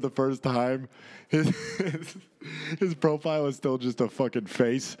Instagram for the first time. His profile is still just a fucking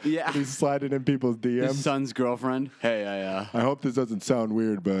face. Yeah. And he's sliding in people's DMs. His son's girlfriend. Hey, I hope this doesn't sound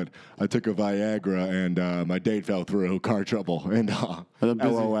weird, but I took a Viagra and my date fell through. Car trouble. And I'm busy.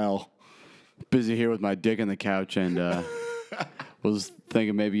 LOL. busy here with my dick on the couch, and was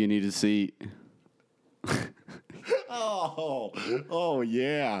thinking maybe you need a seat. Oh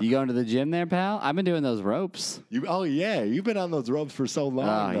yeah. You going to the gym there, pal? I've been doing those ropes. You've been on those ropes for so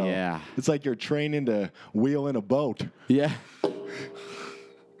long. Oh, though. yeah. It's like you're training to wheel in a boat. Yeah.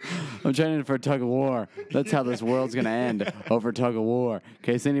 I'm training for a tug of war. That's how this world's going to end, over tug of war. In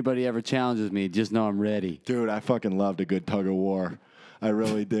case anybody ever challenges me, just know I'm ready. Dude, I fucking loved a good tug of war. I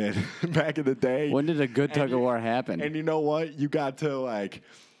really did. Back in the day. When did a good tug of war happen? And you know what? You got to like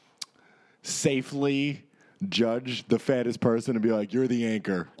safely judge the fattest person and be like, you're the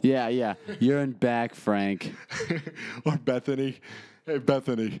anchor. Yeah. You're in back, Frank. Or Bethany. Hey,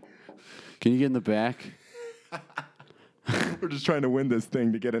 Bethany. Can you get in the back? We're just trying to win this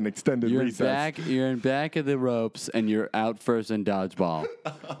thing to get an extended You're in recess. back. You're in back of the ropes, and you're out first in dodgeball.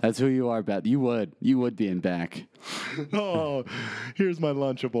 That's who you are, Beth. You would be in back. Oh, here's my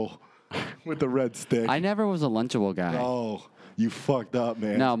Lunchable with the red stick. I never was a Lunchable guy. Oh, you fucked up,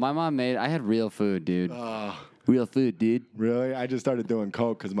 man. No, my mom I had real food, dude. Ah. Real food, dude. Really? I just started doing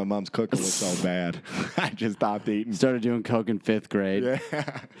coke because my mom's cooking was so bad. I just stopped eating. Started doing coke in 5th grade.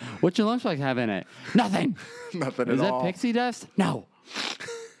 Yeah. What's your lunchbox have in it? Nothing. Nothing Is at that all. pixie dust? No.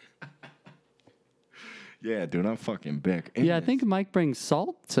 Yeah, dude, I'm fucking big. Yeah, I think Mike brings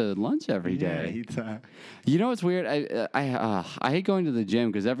salt to lunch every Yeah, day. he's You know what's weird? I hate going to the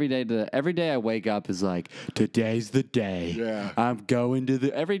gym because every day I wake up is like, today's the day. Yeah. I'm going to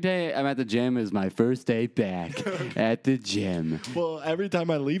the. Every day I'm at the gym is my first day back at the gym. Well, every time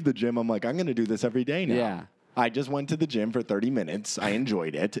I leave the gym, I'm like, I'm going to do this every day now. Yeah. I just went to the gym for 30 minutes. I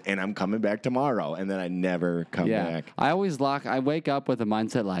enjoyed it, and I'm coming back tomorrow. And then I never come back. I wake up with a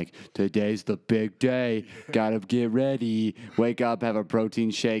mindset like, today's the big day. Gotta get ready. Wake up, have a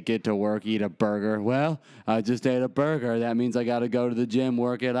protein shake, get to work, eat a burger. Well, I just ate a burger. That means I gotta go to the gym,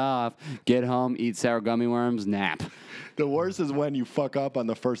 work it off, get home, eat sour gummy worms, nap. The worst is when you fuck up on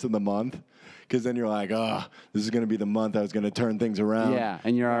the first of the month. Because then you're like, this is going to be the month I was going to turn things around. Yeah,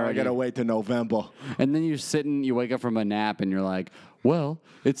 and you're I already. got to wait till November. And then you wake up from a nap and you're like, well,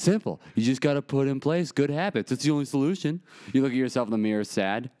 it's simple. You just got to put in place good habits. It's the only solution. You look at yourself in the mirror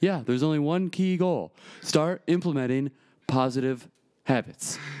sad. Yeah, there's only one key goal. Start implementing positive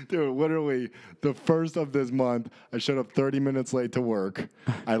habits. Dude, literally, the first of this month, I showed up 30 minutes late to work.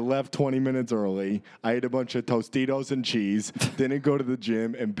 I left 20 minutes early. I ate a bunch of Tostitos and cheese, didn't go to the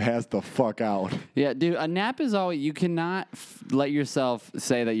gym, and passed the fuck out. Yeah, dude, a nap is always, you cannot let yourself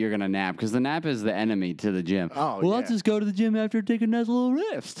say that you're going to nap because the nap is the enemy to the gym. Oh, well, I'll yeah. just go to the gym after take a nice little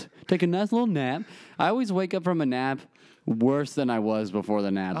rest. Take a nice little nap. I always wake up from a nap worse than I was before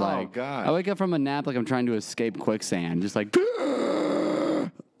the nap. Oh, God. I wake up from a nap like I'm trying to escape quicksand, just like,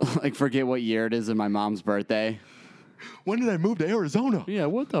 like forget what year it is in my mom's birthday. When did I move to Arizona? Yeah,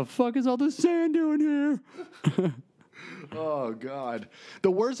 what the fuck is all this sand doing here? Oh, God. The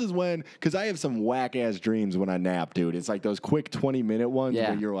worst is when, because I have some whack-ass dreams when I nap, dude. It's like those quick 20-minute ones Yeah.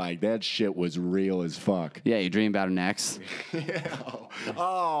 where you're like, that shit was real as fuck. Yeah, you dream about an ex.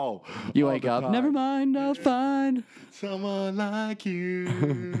 Oh. You all wake the up, time. never mind, I'll find. Someone like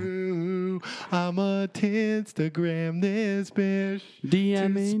you. I'ma Instagram this bitch.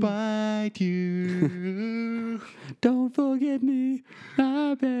 DMing. To spite you. Don't forget me,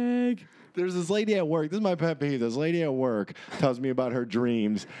 I beg. There's this lady at work. This is my pet peeve. This lady at work tells me about her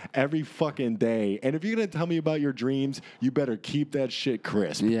dreams every fucking day. And if you're going to tell me about your dreams, you better keep that shit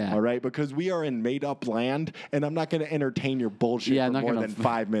crisp. Yeah. All right? Because we are in made up land, and I'm not going to entertain your bullshit Yeah, I'm for not more gonna than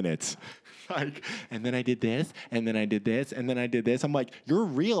 5 minutes. Like, and then I did this, and then I did this, and then I did this. I'm like, your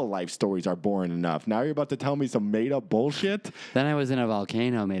real life stories are boring enough. Now you're about to tell me some made up bullshit? Then I was in a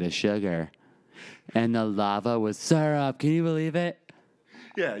volcano made of sugar, and the lava was syrup. Can you believe it?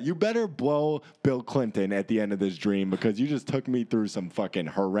 Yeah, you better blow Bill Clinton at the end of this dream because you just took me through some fucking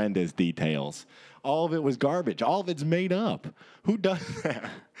horrendous details. All of it was garbage. All of it's made up. Who does that?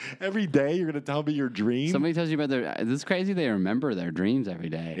 Every day you're going to tell me your dream? Somebody tells you about their. This is crazy. They remember their dreams every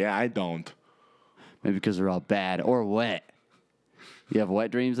day. Yeah, I don't. Maybe because they're all bad or wet. You have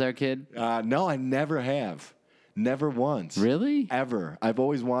wet dreams there, kid? No, I never have. Never once. Really? Ever. I've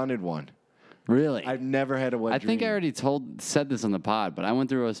always wanted one. Really? I've never had a wet I dream. think I already said this on the pod, but I went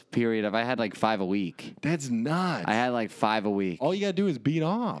through a period of I had like 5 a week. That's nuts. I had like 5 a week. All you got to do is beat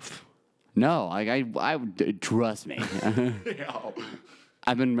off. No, like I trust me. Yo,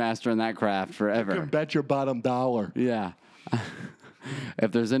 I've been mastering that craft you forever. can bet your bottom dollar. Yeah.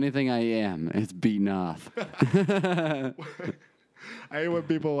 If there's anything I am, it's beating off. I hate when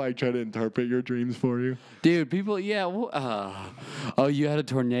people like try to interpret your dreams for you. Dude, people, yeah. Oh, you had a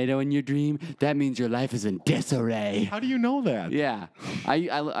tornado in your dream? That means your life is in disarray. How do you know that? Yeah.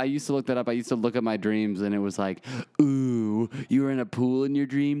 I used to look that up. I used to look at my dreams, and it was like, ooh, you were in a pool in your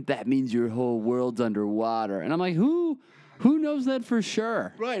dream? That means your whole world's underwater. And I'm like, who knows that for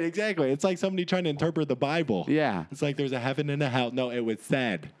sure? Right, exactly. It's like somebody trying to interpret the Bible. Yeah. It's like there's a heaven and a hell. No, it was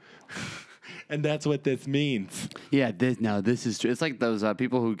said. And that's what this means. Yeah, this is true. It's like those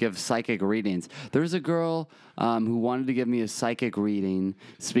people who give psychic readings. There was a girl who wanted to give me a psychic reading,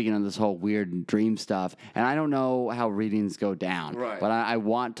 speaking of this whole weird dream stuff. And I don't know how readings go down. Right. But I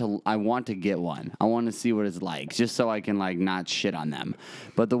want to get one. I want to see what it's like, just so I can like not shit on them.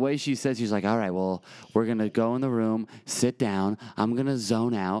 But the way she says, she's like, all right, well, we're gonna go in the room, sit down, I'm gonna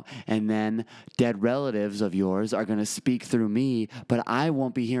zone out, and then dead relatives of yours are gonna speak through me, but I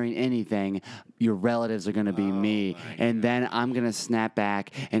won't be hearing anything. Your relatives are gonna be me, and then I'm gonna snap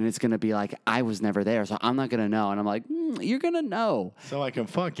back, and it's gonna be like I was never there, so I'm not gonna know. And I'm like, you're gonna know. So I can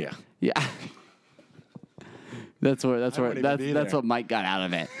fuck you. Yeah. That's wouldn't even be that's there. what Mike got out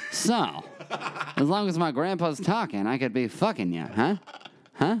of it. So, as long as my grandpa's talking, I could be fucking you, huh?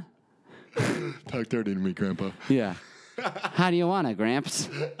 Huh? Talk dirty to me, Grandpa. Yeah. How do you want it, Gramps?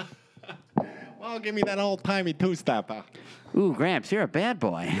 Well, give me that old-timey two-stepper. Ooh, Gramps, you're a bad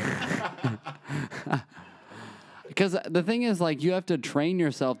boy. Because the thing is, like, you have to train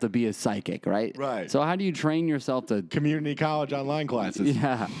yourself to be a psychic, right? Right. So how do you train yourself to? Community college online classes.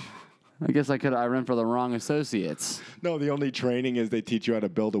 Yeah. I guess I ran for the wrong associates. No, the only training is they teach you how to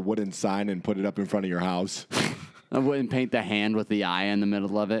build a wooden sign and put it up in front of your house. I wouldn't paint the hand with the eye in the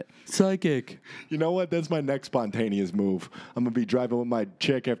middle of it. Psychic. You know what? That's my next spontaneous move. I'm going to be driving with my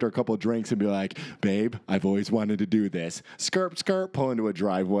chick after a couple of drinks and be like, babe, I've always wanted to do this. Skirt, skirt, pull into a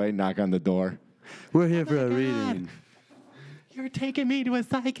driveway, knock on the door. We're here for a reading. You're taking me to a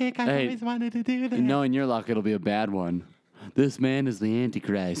psychic. I've Hey, always wanted to do that. Knowing your luck, it'll be a bad one. This man is the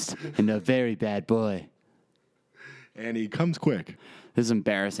Antichrist and a very bad boy. And he comes quick. This is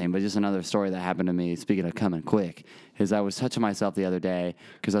embarrassing, but just another story that happened to me. Speaking of coming quick, is I was touching myself the other day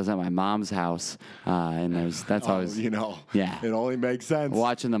because I was at my mom's house, and that's always You know, Yeah. it only makes sense.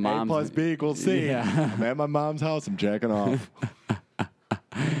 Watching the moms- A plus B equals C. Yeah. I'm at my mom's house. I'm jacking off.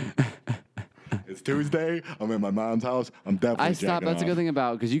 It's Tuesday. I'm at my mom's house. I'm definitely I stop. jacking That's a good off. thing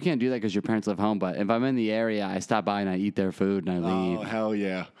about because you can't do that because your parents live home. But if I'm in the area, I stop by and I eat their food and I leave. Oh, hell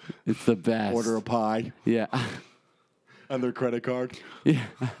yeah. It's the best. Order a pie Yeah. on their credit card. Yeah.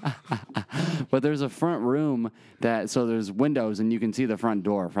 But there's a front room so there's windows and you can see the front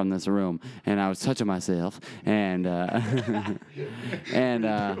door from this room. And I was touching myself and Were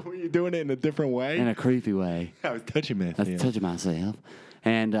you doing it in a different way? in a creepy way. I was touching I was myself touching myself.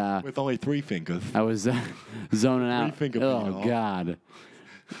 And with only 3 fingers. I was zoning out. finger Oh, peanut. God.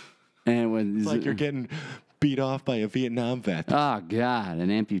 And it was It's like you're getting beat off by a Vietnam vet. Oh, God, an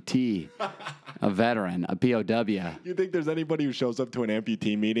amputee, a veteran, a POW. You think there's anybody who shows up to an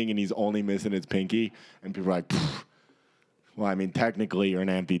amputee meeting and he's only missing his pinky? And people are like, "Pfft. Well, I mean, technically you're an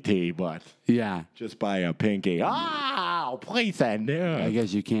amputee, but Yeah. just by a pinky. Oh, please and I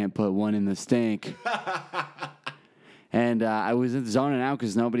guess you can't put one in the stink. And I was zoning out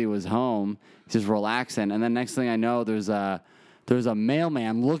because nobody was home, just relaxing. And then next thing I know, there's a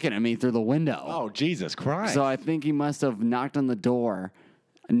mailman looking at me through the window. Oh, Jesus Christ. So I think he must have knocked on the door.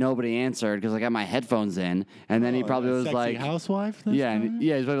 Nobody answered because I got my headphones in. And then he probably a was sexy like, housewife? this yeah, time? and,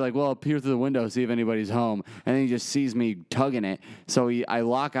 yeah. He's probably like, well, peer through the window, see if anybody's home. And then he just sees me tugging it. So I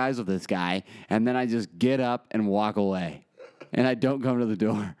lock eyes with this guy, and then I just get up and walk away. And I don't come to the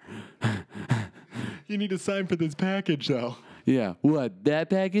door. You need to sign for this package, though. Yeah. What, that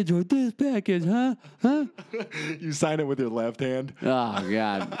package or this package, huh? Huh? You sign it with your left hand. Oh,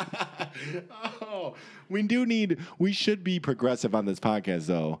 God. Oh, know. We should be progressive on this podcast,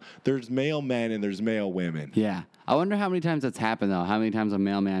 though. There's male men and there's male women. Yeah. I wonder how many times that's happened, though. How many times a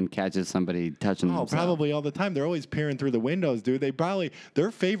mailman catches somebody touching Oh, themselves. probably all the time. They're always peering through the windows, dude.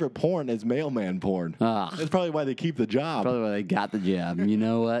 Their favorite porn is mailman porn. Ah. That's probably why they keep the job. Probably why they got the job. You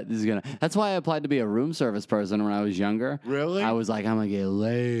know what? That's why I applied to be a room service person when I was younger. Really? I was like, I'm gonna get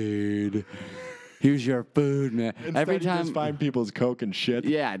laid. Here's your food, man. Instead, Every you time. just find people's coke and shit.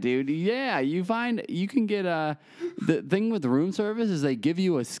 Yeah, dude. Yeah, you can get the thing with room service is they give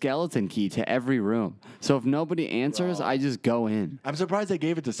you a skeleton key to every room. So if nobody answers, I just go in. I'm surprised they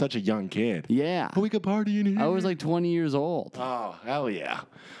gave it to such a young kid. Yeah. Oh, we could party in here. I was like 20 years old. Oh, hell yeah.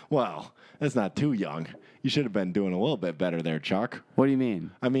 Well, that's not too young. You should have been doing a little bit better there, Chuck. What do you mean?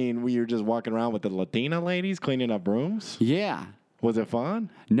 I mean, were you just walking around with the Latina ladies cleaning up rooms? Yeah. Was it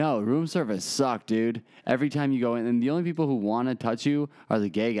fun? No, room service sucked, dude. Every time you go in, and the only people who want to touch you are the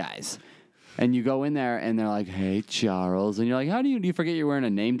gay guys. And you go in there, and they're like, "Hey, Charles," and you're like, "How do you forget you're wearing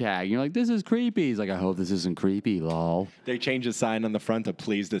a name tag?" And you're like, "This is creepy." He's like, "I hope this isn't creepy, lol." They changed the sign on the front to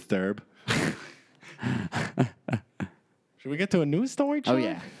please disturb. Should we get to a news story, Chuck? Oh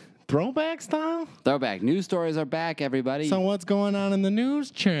yeah, Throwback style? throwback news stories are back, everybody. So what's going on in the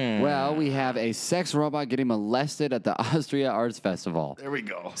news channel? Well, we have a sex robot getting molested at the Austria Arts Festival. there we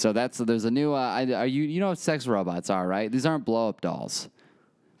go. So there's a new. You know what sex robots are, right? These aren't blow up dolls.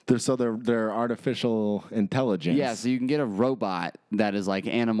 They're artificial intelligence. Yeah, so you can get a robot that is like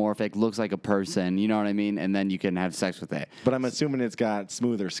anamorphic, looks like a person, you know what I mean? And then you can have sex with it. But I'm assuming it's got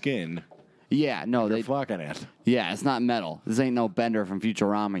smoother skin. Yeah, no, They're fucking it. yeah, it's not metal. This ain't no Bender from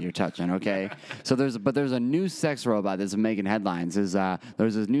Futurama you're touching, okay? So there's a new sex robot that's making headlines. There's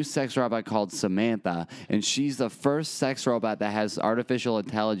this new sex robot called Samantha, and she's the first sex robot that has artificial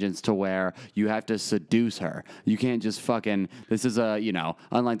intelligence to where you have to seduce her. You can't just fucking. This is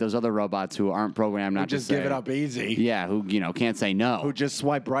unlike those other robots who aren't programmed not Just to say, give it up easy. Yeah, who can't say no. Who just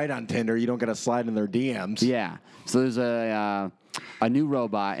swipe right on Tinder. You don't get to slide in their DMs. Yeah. So there's a new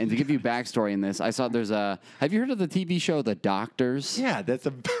robot, and to give you backstory in this, have you heard of the TV show The Doctors? Yeah, that's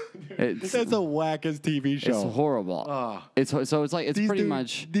the It's- wackest TV show. It's horrible. Oh. It's pretty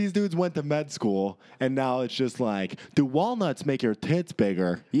much. These dudes went to med school, and now it's just like, do walnuts make your tits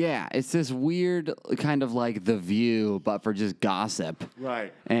bigger? Yeah, it's this weird kind of like The View, but for just gossip.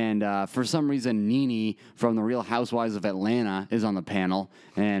 Right. And for some reason, Nene from The Real Housewives of Atlanta is on the panel,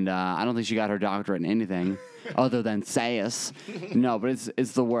 and I don't think she got her doctorate in anything other than sass. No, but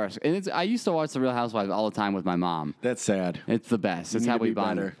it's the worst. And I used to watch The Real Housewives all the time with my mom. That's sad. It's the best. It's need how to we be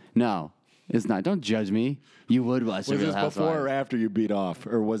bond. better. No, it's not. Don't judge me. You would watch The Was Real this Housewives. before or after you beat off,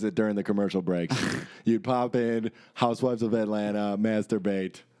 or was it during the commercial breaks? You'd pop in Housewives of Atlanta,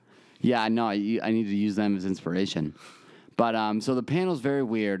 masturbate. Yeah, no, I need to use them as inspiration. But so the panel's very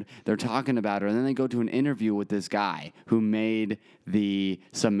weird. They're talking about her, and then they go to an interview with this guy who made the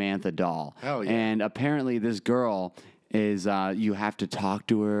Samantha doll. Hell yeah. And apparently this girl is you have to talk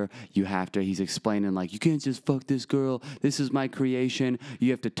to her. He's explaining like, you can't just fuck this girl. This is my creation.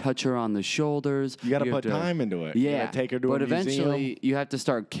 You have to touch her on the shoulders. You gotta have put time into it. You Yeah. gotta take her to a But eventually museum. you have to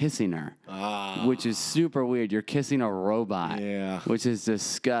start kissing her, which is super weird. You're kissing a robot, Yeah. which is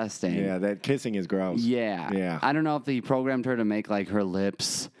disgusting. Yeah, that kissing is gross. Yeah. Yeah. I don't know if they programmed her to make like her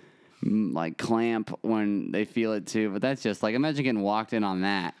lips like clamp when they feel it too, but that's just like, imagine getting walked in on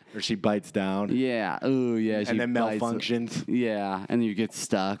that. Or she bites down. Yeah. Ooh, yeah. And then malfunctions. Yeah. And then you get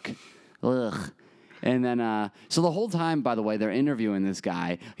stuck. Ugh. And then, so the whole time, by the way, they're interviewing this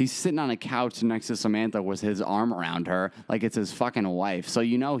guy. He's sitting on a couch next to Samantha with his arm around her, like it's his fucking wife. So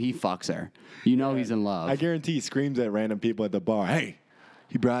you know he fucks her. You know he's in love. I guarantee he screams at random people at the bar, hey,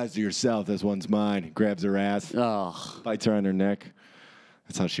 he brides to yourself. This one's mine. He grabs her ass, Ugh. bites her on her neck.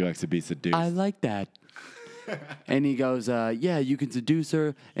 That's how she likes to be seduced. I like that. And he goes, yeah, you can seduce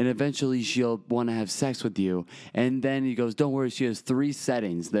her, and eventually she'll want to have sex with you. And then he goes, don't worry, she has 3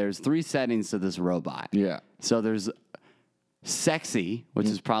 settings. There's 3 settings to this robot. Yeah. So there's sexy, which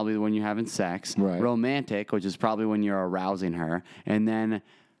is probably when you're having sex. Right. Romantic, which is probably when you're arousing her. And then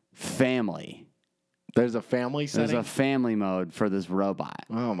family. There's a family setting? There's a family mode for this robot.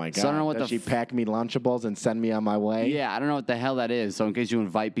 Oh, my God. So I don't know what Does the she pack me Lunchables and send me on my way? Yeah, I don't know what the hell that is. So in case you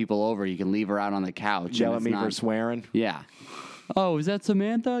invite people over, you can leave her out on the couch. Yell and at it's me for not- swearing? Yeah. Oh, is that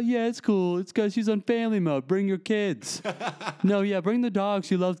Samantha? Yeah, it's cool. It's because she's on family mode. Bring your kids. No, yeah, bring the dog.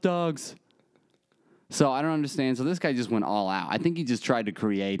 She loves dogs. So I don't understand. So this guy just went all out. I think he just tried to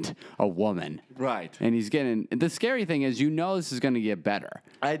create a woman. Right. And he's getting. The scary thing is, this is going to get better.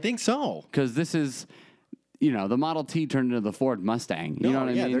 I think so. Because this is. the Model T turned into the Ford Mustang. You know what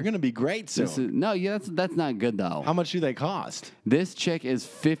I mean? They're gonna be great soon. That's not good though. How much do they cost? This chick is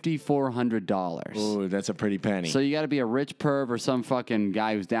 $5,400. Ooh, that's a pretty penny. So you got to be a rich perv or some fucking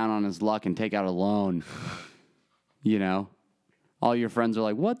guy who's down on his luck and take out a loan. All your friends are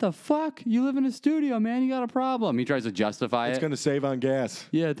like, what the fuck? You live in a studio, man. You got a problem. He tries to justify it's it. gonna save on gas.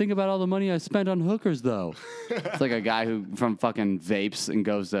 Yeah, think about all the money I spent on hookers, though. It's like a guy who from fucking vapes and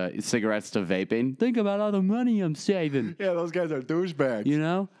goes to cigarettes to vaping. Think about all the money I'm saving. Yeah, those guys are douchebags.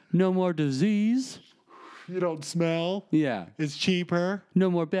 No more disease. You don't smell. Yeah. It's cheaper.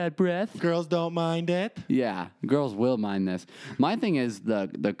 No more bad breath. Girls don't mind it. Yeah, girls will mind this. My thing is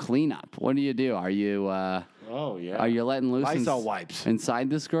the cleanup. What do? Are you Oh yeah. are you letting loose Lysol wipes? inside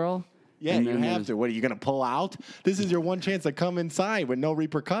this girl? Yeah, And you then have there's- to. What are you gonna pull out? This is your one chance to come inside with no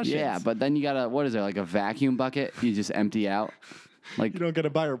repercussions. Yeah, but then you gotta what is it like a vacuum bucket? You just empty out. Like you don't get to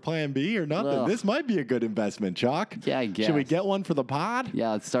buy her Plan B or nothing. Ugh. This might be a good investment, Chalk. Yeah, I Should we guess. get one for the pod?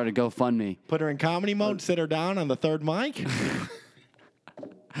 yeah, let's start a GoFundMe. Put her in comedy mode, sit her down on the third mic.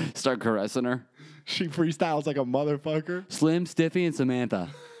 Start caressing her. She freestyles like a motherfucker. Slim, Stiffy, and Samantha.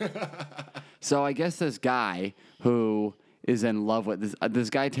 So I guess this guy who is in love with this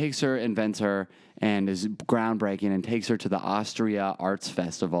guy takes her, invents her, and is groundbreaking and takes her to the Austria Arts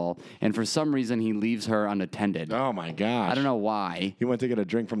Festival. And for some reason, he leaves her unattended. Oh my gosh. I don't know why. He went to get a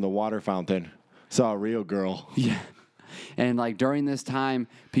drink from the water fountain. Saw a real girl. Yeah. And like during this time,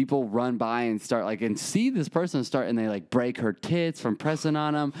 people run by and start and see this person start and they like break her tits from pressing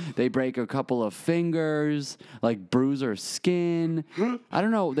on them. They break a couple of fingers, like bruise her skin. I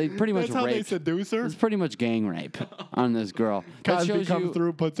don't know. They pretty much That's how they rape. seduce her. It's pretty much gang rape on this girl. That Cosby shows comes you.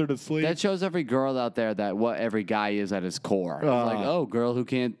 through, puts her to sleep. That shows every girl out there that what every guy is at his core. It's like, oh, girl who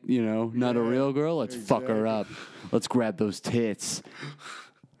can't, not a real girl. Let's fuck her up. Let's grab those tits.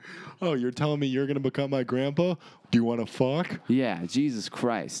 Oh, you're telling me you're gonna become my grandpa? Do you want to fuck? Yeah, Jesus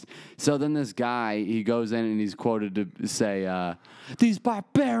Christ. So then this guy, he goes in and he's quoted to say, these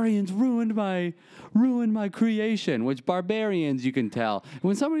barbarians ruined my creation, which barbarians, you can tell.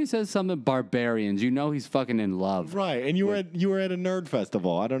 When somebody says something barbarians, he's fucking in love. Right, and you were at a nerd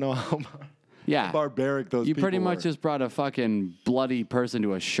festival. I don't know how Yeah. barbaric those You people pretty much were. just brought a fucking bloody person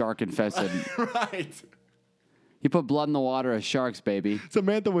to a shark-infested. Right. You put blood in the water of sharks, baby.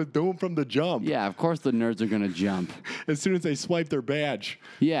 Samantha was doomed from the jump. Yeah, of course the nerds are going to jump. As soon as they swiped their badge.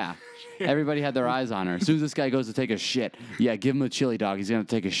 Yeah. Everybody had their eyes on her. As soon as this guy goes to take a shit, yeah, give him a chili dog. He's going to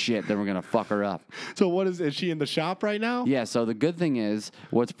take a shit. Then we're going to fuck her up. So what is she in the shop right now? Yeah, so the good thing is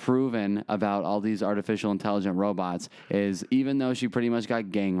what's proven about all these artificial intelligent robots is even though she pretty much got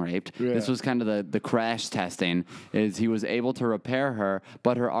gang raped, this was kind of the crash testing, is he was able to repair her,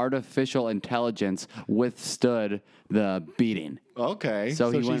 but her artificial intelligence withstood the beating. Okay. So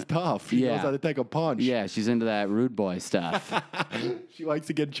So, he she's went- tough. She Yeah. knows how to take a punch. Yeah, she's into that rude boy stuff. She likes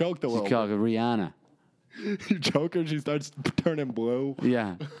to get choked a She's little. called Rihanna. You choke her, she starts turning blue.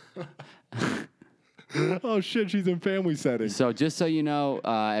 Yeah. Oh shit, she's in family settings. So just so you know,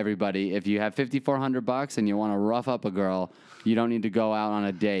 everybody, if you have $5,400 and you want to rough up a girl, you don't need to go out on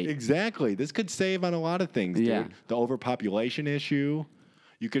a date. Exactly. This could save on a lot of things, dude. Yeah. The overpopulation issue.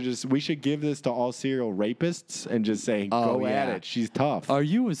 We should give this to all serial rapists and just say, go at yeah. it. She's tough. Are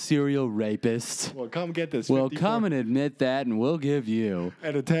you a serial rapist? Well, come get this. Well, 54 come and admit that, and we'll give you.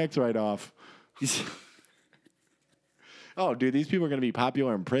 and a tax write-off. Oh, dude, these people are going to be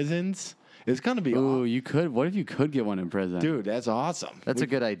popular in prisons. It's going to be Ooh, you could. What if you could get one in prison? Dude, that's awesome. That's a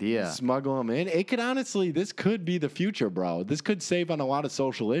good idea. Smuggle them in. It could honestly, this could be the future, bro. This could save on a lot of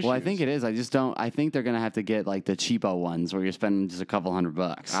social issues. Well, I think it is. I just don't. I think they're gonna have to get like the cheapo ones where you're spending just a couple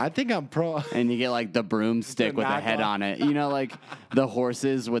 $100. I think I'm pro. And you get like the broomstick with the head knockoff. on it. You know, like the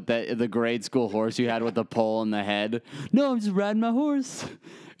horses with the grade school horse you had with the pole and the head. No, I'm just riding my horse.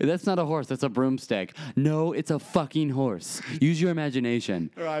 That's not a horse. That's a broomstick. No, it's a fucking horse. Use your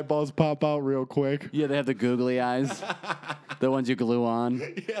imagination. Her eyeballs pop out real quick. Yeah, they have the googly eyes. The ones you glue on.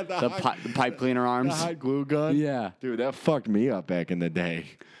 Yeah, The pipe cleaner the arms. hot glue gun. Yeah. Dude, that fucked me up back in the day.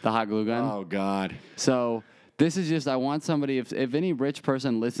 The hot glue gun. Oh, God. So this is just, I want somebody, if any rich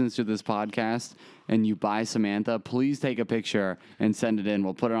person listens to this podcast and you buy Samantha, please take a picture and send it in.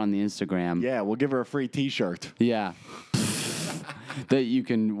 We'll put it on the Instagram. Yeah, we'll give her a free T-shirt. Yeah. That you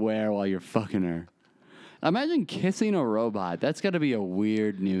can wear while you're fucking her. Imagine kissing a robot. That's got to be a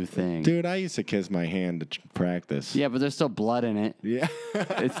weird new thing. Dude, I used to kiss my hand to practice. Yeah, but there's still blood in it. Yeah.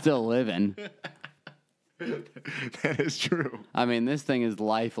 It's still living. That is true. I mean, this thing is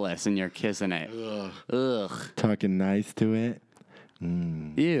lifeless and you're kissing it. Ugh. Talking nice to it.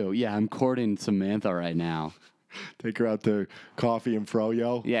 Ew. Yeah, I'm courting Samantha right now. Take her out to coffee and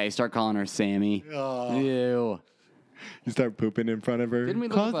froyo. Yeah, you start calling her Sammy. Oh. Ew. You start pooping in front of her. Didn't we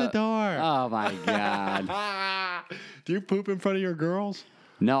look Close up the a- door. Oh my god. Do you poop in front of your girls?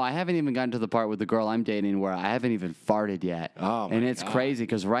 No, I haven't even gotten to the part with the girl I'm dating where I haven't even farted yet. Oh, my and it's God. crazy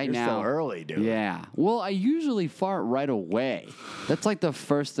because right You're now. still early, dude. Yeah. Well, I usually fart right away. That's like the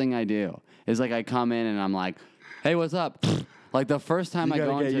first thing I do. Is like I come in and I'm like, "Hey, what's up?" Like the first time You I go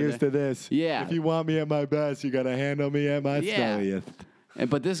gotta get into used to this. Yeah. If you want me at my best, you gotta handle me at my Yeah. smelliest.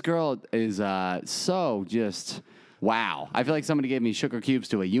 But this girl is so just wow. I feel like somebody gave me sugar cubes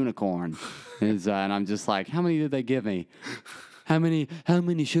to a unicorn, and I'm just like, how many did they give me? How many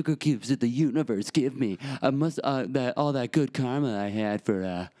sugar cubes did the universe give me? I must that all that good karma I had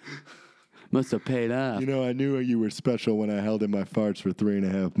for must have paid off. You know, I knew you were special when I held in my farts for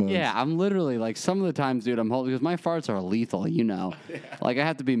 3.5 months. Yeah, I'm literally like some of the times, dude, I'm holding because my farts are lethal, you know. Like I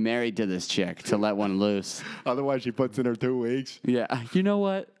have to be married to this chick to let one loose. Otherwise, she puts in her 2 weeks. Yeah, you know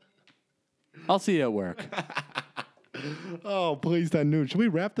what? I'll see you at work. Oh, please, that nude. Should we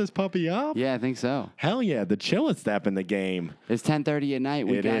wrap this puppy up? Yeah, I think so. Hell yeah, the chillest step in the game. It's 10:30 at night.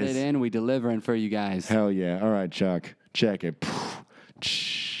 We It got is. it in. We delivering for you guys. Hell yeah. All right, Chuck. Check it.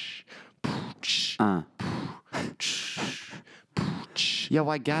 Yo,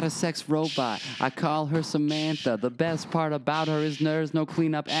 I got a sex robot. I call her Samantha. The best part about her is there's no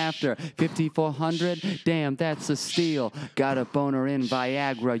cleanup after. 5400, damn, that's a steal. Got a boner in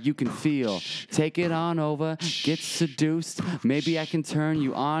Viagra, you can feel. Take it on over, get seduced. Maybe I can turn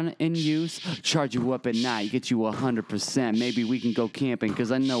you on in use. Charge you up at night, get you 100%. Maybe we can go camping,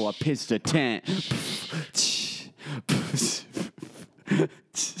 cause I know I pitched a tent.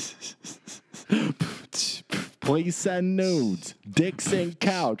 Please send nudes. Dicks and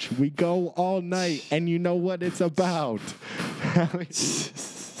couch. We go all night, and you know what it's about.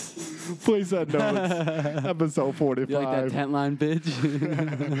 Please send nudes. Episode 45. You like that tent line,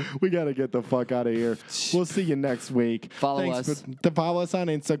 bitch? We got to get the fuck out of here. We'll see you next week. Follow us. Follow us on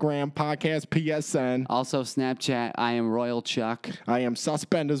Instagram, podcast PSN. Also, Snapchat, I am Royal Chuck. I am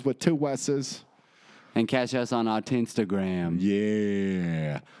Suspenders with 2 S's. And catch us on our Instagram.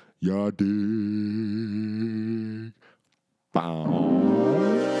 Yeah. Y'all dig. Bow.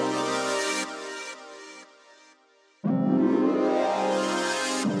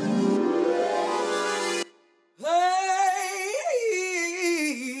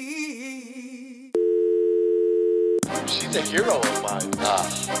 She's a hero of mine.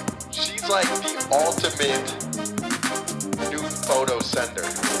 She's like the ultimate nude photo sender.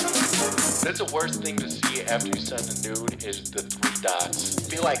 That's the worst thing to see after you send a nude is the 3 dots. I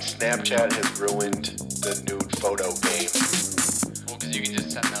feel like Snapchat has ruined the nude photo game. Well, because you can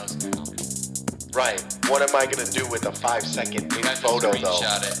just send those now. Right. What am I gonna do with a 5-second You nude have to photo though?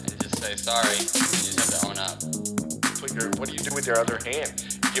 screenshot it and just say sorry. You just have to own up. What do you do with your other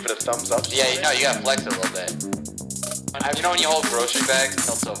hand? Give it a thumbs up? Yeah, you know, you gotta flex it a little bit. You know when you hold grocery bags, it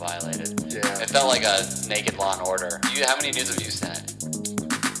felt so violated. Yeah. It felt like a naked Law and Order. How many nudes have you sent?